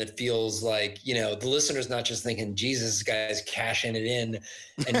proud of and that feels like, the listener's not just thinking, Jesus, this guy's cashing it in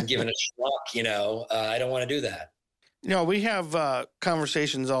and giving a schmuck, I don't want to do that. We have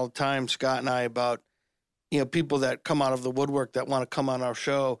conversations all the time, Scott and I, about, people that come out of the woodwork that want to come on our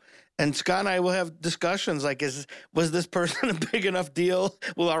show. And Scott and I will have discussions like, was this person a big enough deal?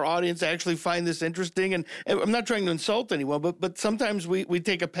 Will our audience actually find this interesting? And I'm not trying to insult anyone, but sometimes we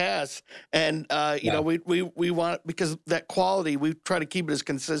take a pass, and you know, we want, because that quality, we try to keep it as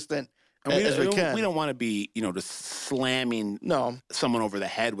consistent as we can. We don't want to be, you know, just slamming someone over the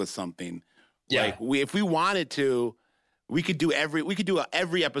head with something. Yeah. Like if we wanted to, we could do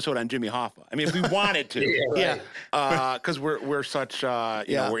every episode on Jimmy Hoffa. I mean, if we wanted to, because we're such, you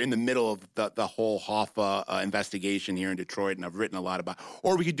know, we're in the middle of the whole Hoffa investigation here in Detroit, and I've written a lot about.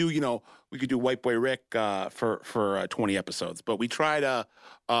 Or we could do, you know, White Boy Rick for 20 episodes, but we try to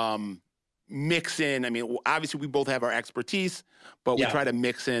mix in. I mean, obviously we both have our expertise, but we try to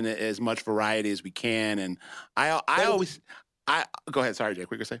mix in as much variety as we can. And I always go ahead. Sorry, Jake.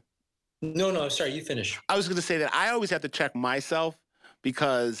 What were you gonna say? No, I'm sorry. You finish. I was going to say that I always have to check myself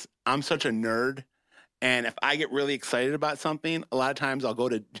because I'm such a nerd. And if I get really excited about something, a lot of times I'll go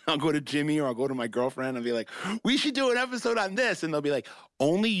to Jimmy, or I'll go to my girlfriend and be like, we should do an episode on this. And they'll be like,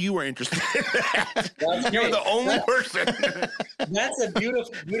 only you are interested in that. You're the only person. That's a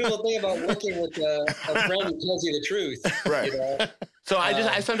beautiful thing about working with a friend who tells you the truth. Right. You know? So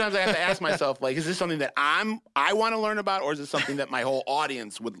I sometimes I have to ask myself, like, is this something that I want to learn about, or is it something that my whole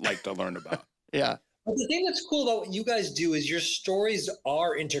audience would like to learn about? Yeah. But the thing that's cool about what you guys do is your stories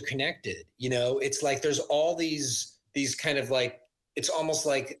are interconnected. You know, it's like there's all these kind of like, it's almost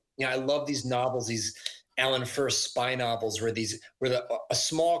like, you know, I love these novels, these Alan Furst spy novels where a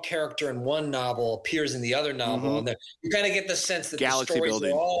small character in one novel appears in the other novel. And you kind of get the sense that Galaxy the stories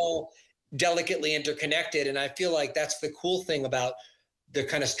building. are all delicately interconnected. And I feel like that's the cool thing about the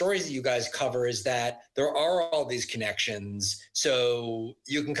kind of stories that you guys cover, is that there are all these connections, so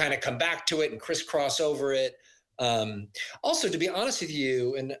you can kind of come back to it and crisscross over it. Also, to be honest with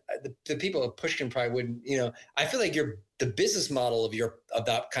you, and the people at Pushkin probably wouldn't, you know, I feel like the business model of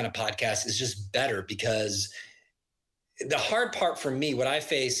that kind of podcast is just better, because the hard part for me, what I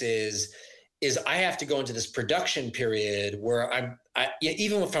face is I have to go into this production period where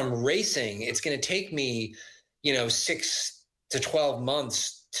even if I'm racing, it's going to take me, you know, 6 to 12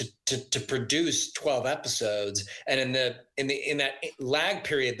 months to produce 12 episodes. And in that lag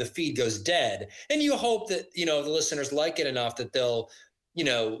period, the feed goes dead. And you hope that, you know, the listeners like it enough that they'll, you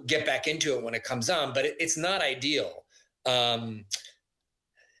know, get back into it when it comes on, but it's not ideal. I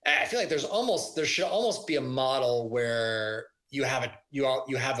feel like there should almost be a model where you have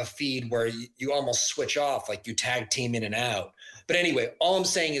a feed where you almost switch off, like you tag team in and out. But anyway, all I'm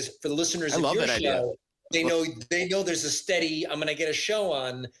saying is, for the listeners of your show, idea. They know there's a steady, I'm going to get a show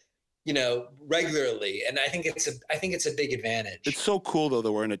on, you know, regularly. And I think it's a big advantage. It's so cool, though, that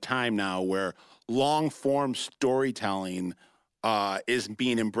we're in a time now where long form storytelling is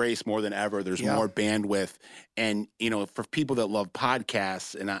being embraced more than ever. There's more bandwidth. And, you know, for people that love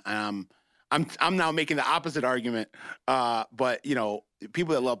podcasts, and I'm now making the opposite argument, but, you know,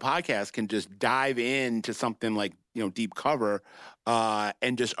 people that love podcasts can just dive into something like, you know, Deep Cover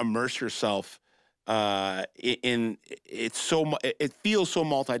and just immerse yourself it feels so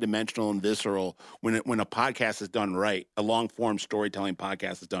multidimensional and visceral when a podcast is done right, a long form storytelling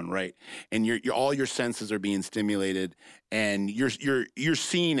podcast is done right, and all your senses are being stimulated, and you're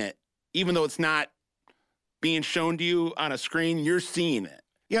seeing it, even though it's not being shown to you on a screen, you're seeing it.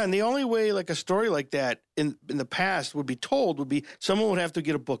 Yeah, and the only way like a story like that in the past would be told would be someone would have to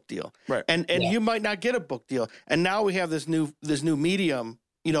get a book deal, right? And you might not get a book deal, and now we have this new medium,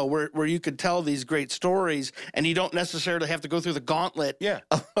 you know, where you could tell these great stories, and you don't necessarily have to go through the gauntlet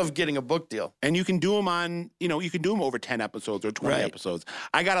of getting a book deal. And you can do them over 10 episodes or 20 episodes.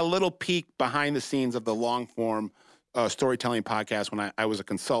 I got a little peek behind the scenes of the long form storytelling podcast when I was a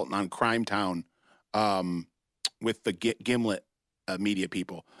consultant on Crime Town with the Gimlet media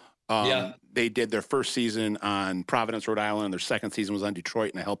people. They did their first season on Providence, Rhode Island, and their second season was on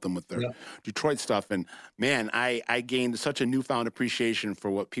Detroit, and I helped them with their Detroit stuff. And man, I gained such a newfound appreciation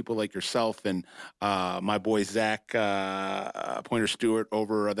for what people like yourself and my boy Zach Pointer Stewart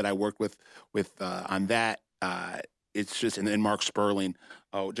over that I worked with on that. It's just and Mark Sperling,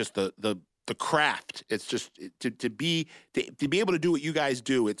 just the craft. It's just to be able to do what you guys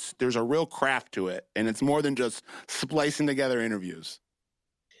do. There's a real craft to it, and it's more than just splicing together interviews.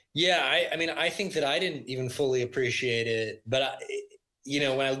 Yeah, I mean, I think that I didn't even fully appreciate it, but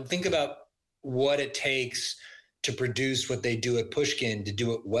when I think about what it takes to produce what they do at Pushkin, to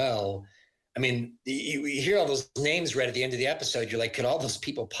do it well, I mean, you hear all those names read at the end of the episode. You're like, could all those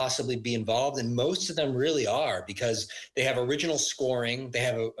people possibly be involved? And most of them really are, because they have original scoring. They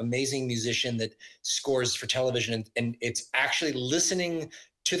have an amazing musician that scores for television, and it's actually listening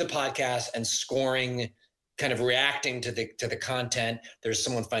to the podcast and scoring kind of reacting to the content. There's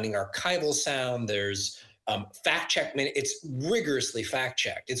someone finding archival sound. There's fact check. I mean, it's rigorously fact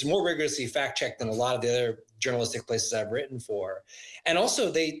checked. It's more rigorously fact checked than a lot of the other journalistic places I've written for. And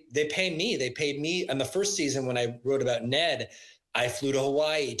also they pay me. They paid me on the first season when I wrote about Ned. I flew to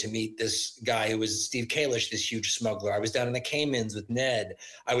Hawaii to meet this guy who was Steve Kalish, this huge smuggler. I was down in the Caymans with Ned.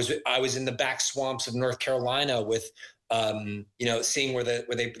 I was in the back swamps of North Carolina with, seeing where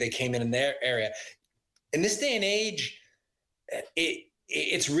they came in their area. In this day and age,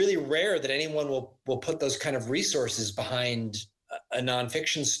 it's really rare that anyone will put those kind of resources behind a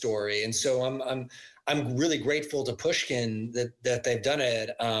nonfiction story. And so I'm really grateful to Pushkin that they've done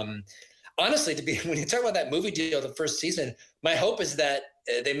it. Honestly, when you talk about that movie deal, the first season, my hope is that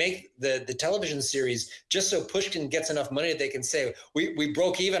they make the television series just so Pushkin gets enough money that they can say, we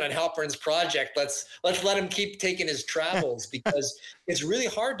broke even on Halpern's project. Let's let him keep taking his travels, because it's really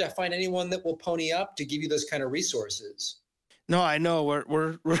hard to find anyone that will pony up to give you those kind of resources. No, I know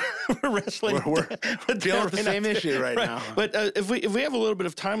we're wrestling. We're dealing with the same issue right now. But if we have a little bit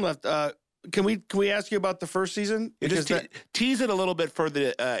of time left, can we ask you about the first season? Because tease it a little bit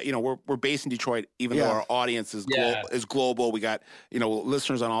further. We're based in Detroit, even though our audience is global. We got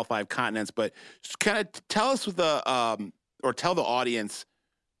listeners on all 5 continents. But just kind of tell us or tell the audience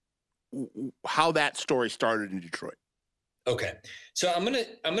how that story started in Detroit. Okay, so I'm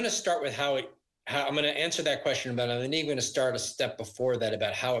gonna start with how I'm gonna answer that question, but I'm even gonna start a step before that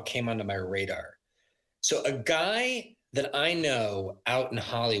about how it came onto my radar. So a guy that I know out in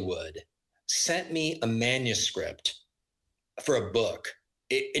Hollywood sent me a manuscript for a book.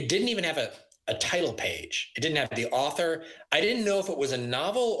 It didn't even have a title page. It didn't have the author. I didn't know if it was a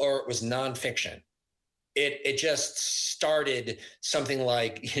novel or it was nonfiction. It just started something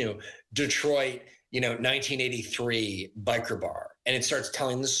like, Detroit, 1983 biker bar. And it starts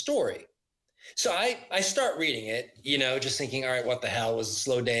telling the story. So I start reading it, just thinking, all right, what the hell, was a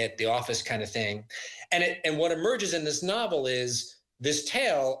slow day at the office kind of thing. And what emerges in this novel is this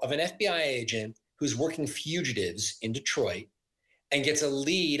tale of an FBI agent who's working fugitives in Detroit and gets a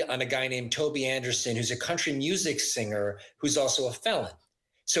lead on a guy named Toby Anderson, who's a country music singer who's also a felon.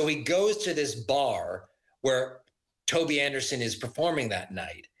 So he goes to this bar where Toby Anderson is performing that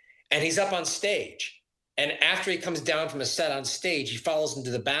night, and he's up on stage. And after he comes down from a set on stage, he follows him to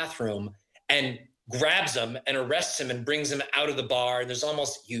the bathroom and grabs him and arrests him and brings him out of the bar. And there's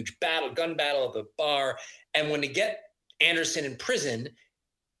almost a huge gun battle at the bar. And when they get Anderson in prison,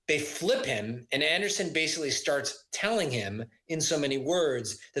 they flip him, and Anderson basically starts telling him in so many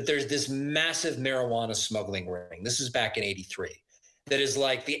words that there's this massive marijuana smuggling ring. This is back in 83. That is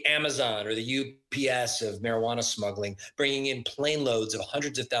like the Amazon or the UPS of marijuana smuggling, bringing in plane loads of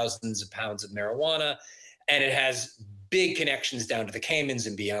hundreds of thousands of pounds of marijuana. And it has big connections down to the Caymans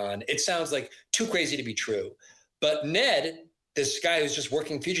and beyond. It sounds like too crazy to be true. But Ned, this guy who's just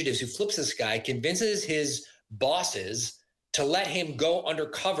working fugitives, who flips this guy, convinces his bosses to let him go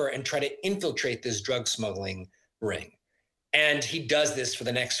undercover and try to infiltrate this drug smuggling ring. And he does this for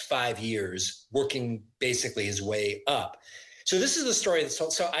the next 5 years, working basically his way up. So this is the story that's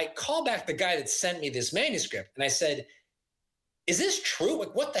told. So I call back the guy that sent me this manuscript, and I said, is this true?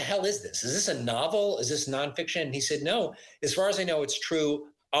 Like, what the hell is this? Is this a novel? Is this nonfiction? And he said, no, as far as I know, it's true.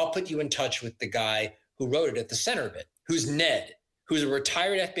 I'll put you in touch with the guy who wrote it at the center of it, who's Ned, who's a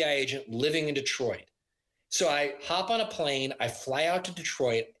retired FBI agent living in Detroit. So I hop on a plane, I fly out to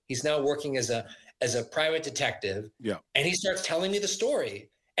Detroit. He's now working as a private detective. Yeah. And he starts telling me the story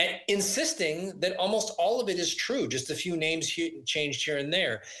and insisting that almost all of it is true, just a few names changed here and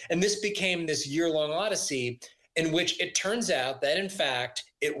there. And this became this year-long odyssey in which it turns out that, in fact,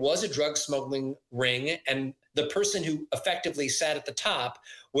 it was a drug smuggling ring. And the person who effectively sat at the top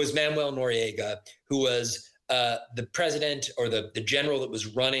was Manuel Noriega, who was the president or the general that was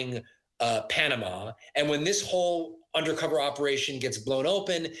running Panama. And when this whole undercover operation gets blown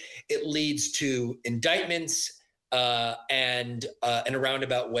open, it leads to indictments and in a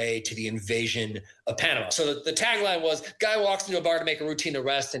roundabout way to the invasion of Panama. So the tagline was, guy walks into a bar to make a routine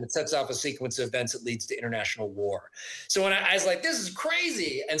arrest, and it sets off a sequence of events that leads to international war. So when I was like, this is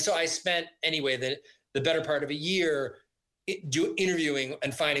crazy. And so I spent, anyway, the better part of a year interviewing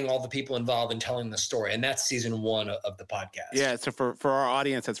and finding all the people involved and telling the story. And that's season 1 of the podcast. Yeah. So for our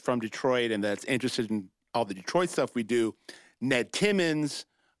audience that's from Detroit and that's interested in all the Detroit stuff we do, Ned Timmons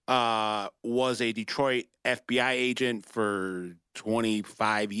was a Detroit FBI agent for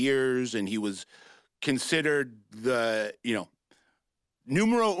 25 years, and he was considered the,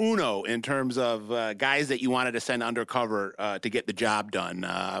 numero uno in terms of guys that you wanted to send undercover to get the job done.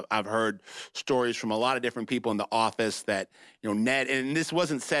 I've heard stories from a lot of different people in the office that, Ned, and this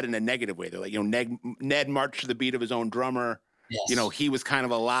wasn't said in a negative way. They're like, Ned marched to the beat of his own drummer. Yes. He was kind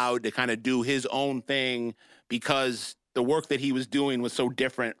of allowed to kind of do his own thing because the work that he was doing was so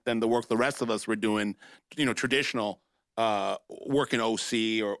different than the work the rest of us were doing, traditional work in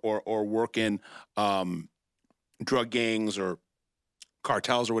OC or work in drug gangs or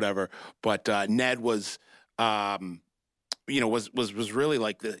cartels or whatever, but Ned was, was really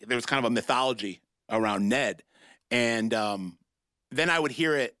like there was kind of a mythology around Ned, and then I would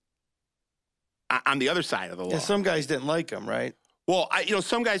hear it on the other side of the law. Yeah, some guys didn't like him, right? Well,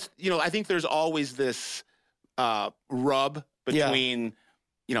 some guys, I think there's always this rub between.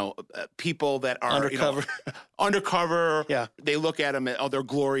 People that are undercover. Undercover. Yeah. They look at them, they're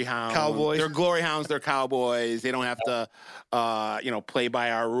glory hounds. Cowboys. They're glory hounds. They're cowboys. They don't have to, play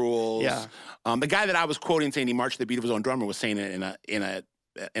by our rules. Yeah. The guy that I was quoting saying he marched to the beat of his own drummer was saying it in a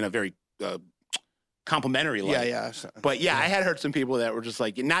very complimentary light. Yeah. But I had heard some people that were just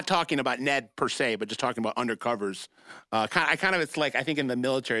like not talking about Ned per se, but just talking about undercovers. It's like I think in the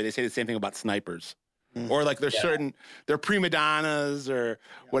military they say the same thing about snipers. Or like there's they're prima donnas or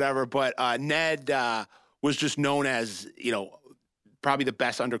whatever. But Ned was just known as, probably the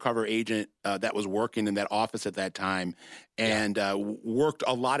best undercover agent that was working in that office at that time and worked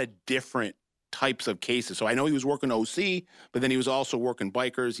a lot of different types of cases. So I know he was working OC, but then he was also working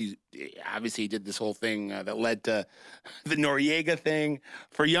bikers. He obviously did this whole thing that led to the Noriega thing.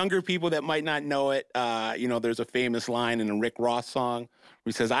 For younger people that might not know it, there's a famous line in a Rick Ross song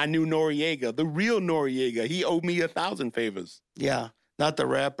where he says, "I knew Noriega, the real Noriega. He owed me 1,000 favors." Yeah. Not the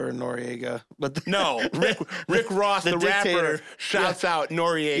rapper Noriega, but no, Rick Ross, the rapper, shouts out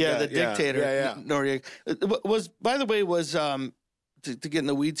Noriega. Yeah, the dictator, Noriega. Was to get in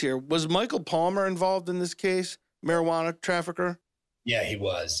the weeds here, was Michael Palmer involved in this case, marijuana trafficker? Yeah, he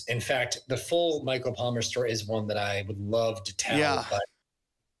was. In fact, the full Michael Palmer story is one that I would love to tell. Yeah. But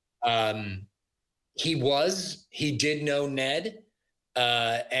he did know Ned,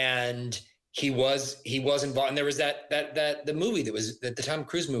 and he was involved. And there was the movie that was the Tom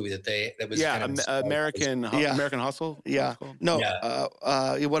Cruise movie that was American Hustle. Yeah,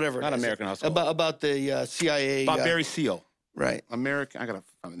 whatever. Not American Hustle. About the CIA. About Barry Seal. Right. I gotta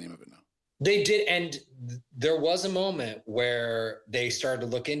find the name of it now. They did, and there was a moment where they started to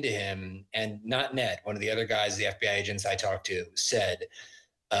look into him, and not Ned, one of the other guys, the FBI agents I talked to, said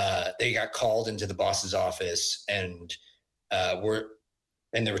they got called into the boss's office, and there were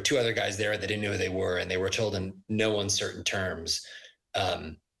two other guys there that didn't know who they were, and they were told in no uncertain terms,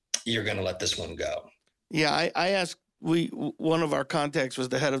 "You're going to let this one go." Yeah, I asked. One of our contacts was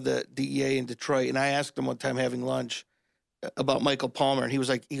the head of the DEA in Detroit, and I asked him one time having lunch about Michael Palmer, and he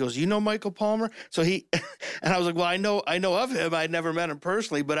goes, "You know Michael Palmer?" So and I was like, "Well, I know of him. I'd never met him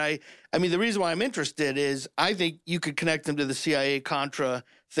personally, but I mean, the reason why I'm interested is I think you could connect him to the CIA Contra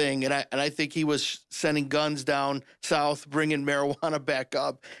thing, and I think he was sending guns down south, bringing marijuana back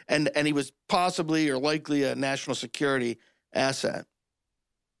up, and he was possibly or likely a national security asset."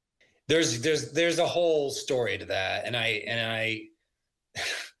 There's a whole story to that, and I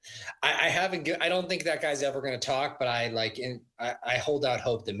haven't. I don't think that guy's ever going to talk, but I hold out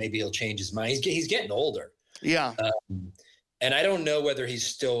hope that maybe he'll change his mind. He's getting older. Yeah. And I don't know whether he's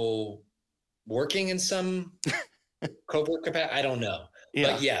still working in some covert capacity. I don't know.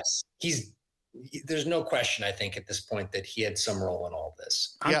 Yeah. But yes, there's no question, I think, at this point that he had some role in all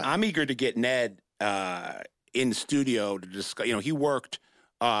this. I'm eager to get Ned in the studio to discuss. He worked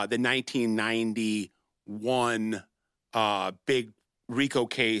the 1991 big RICO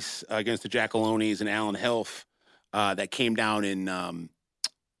case against the Giacalones and Alan Hilf that came down in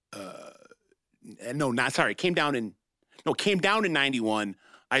came down in 91.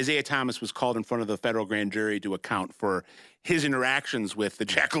 Isaiah Thomas was called in front of the federal grand jury to account for his interactions with the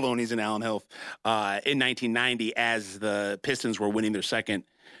Giacalones and Alan Hilf in 1990 as the Pistons were winning their second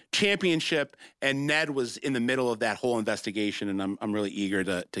championship, and Ned was in the middle of that whole investigation, and I'm really eager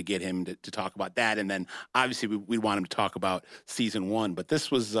to get him to talk about that. And then obviously we want him to talk about season 1, but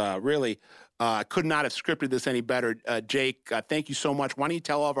this was really could not have scripted this any better. Jake, thank you so much. Why don't you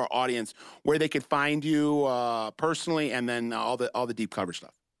tell all of our audience where they could find you personally, and then all the deep cover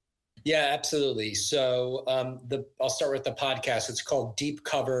stuff. Yeah, absolutely. So I'll start with the podcast. It's called Deep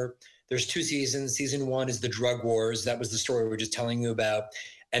Cover. There's 2 seasons. Season 1 is the drug wars. That was the story we were just telling you about.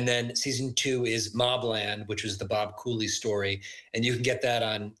 And then season 2 is Mobland, which was the Bob Cooley story. And you can get that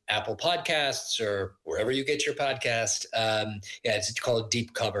on Apple Podcasts or wherever you get your podcast. It's called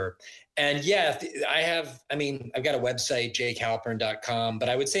Deep Cover. And I've got a website, jakehalpern.com, but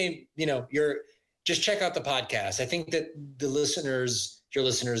I would say, just check out the podcast. I think that your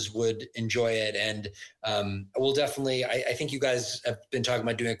listeners would enjoy it. And we'll definitely, I think you guys have been talking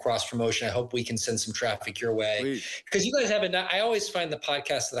about doing a cross promotion. I hope we can send some traffic your way. Please. Because you guys I always find the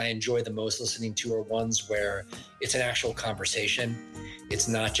podcasts that I enjoy the most listening to are ones where it's an actual conversation. It's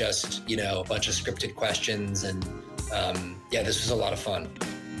not just, a bunch of scripted questions. And this was a lot of fun.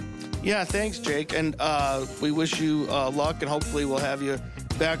 Yeah, thanks, Jake. And we wish you luck, and hopefully we'll have you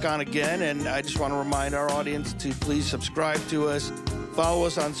back on again. And I just want to remind our audience to please subscribe to us. Follow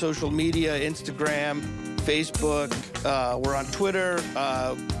us on social media, Instagram, Facebook. We're on Twitter.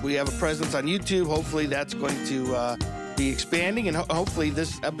 We have a presence on YouTube. Hopefully that's going to be expanding. And hopefully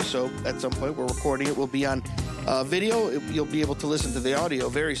this episode, at some point, we're recording it, will be on video. You'll be able to listen to the audio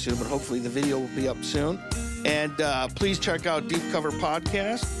very soon, but hopefully the video will be up soon. And please check out Deep Cover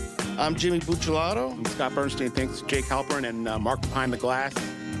Podcast. I'm Jimmy Buccellato. I'm Scott Bernstein. Thanks, Jake Halpern and Mark Behind the Glass.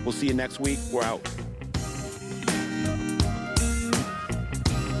 We'll see you next week. We're out.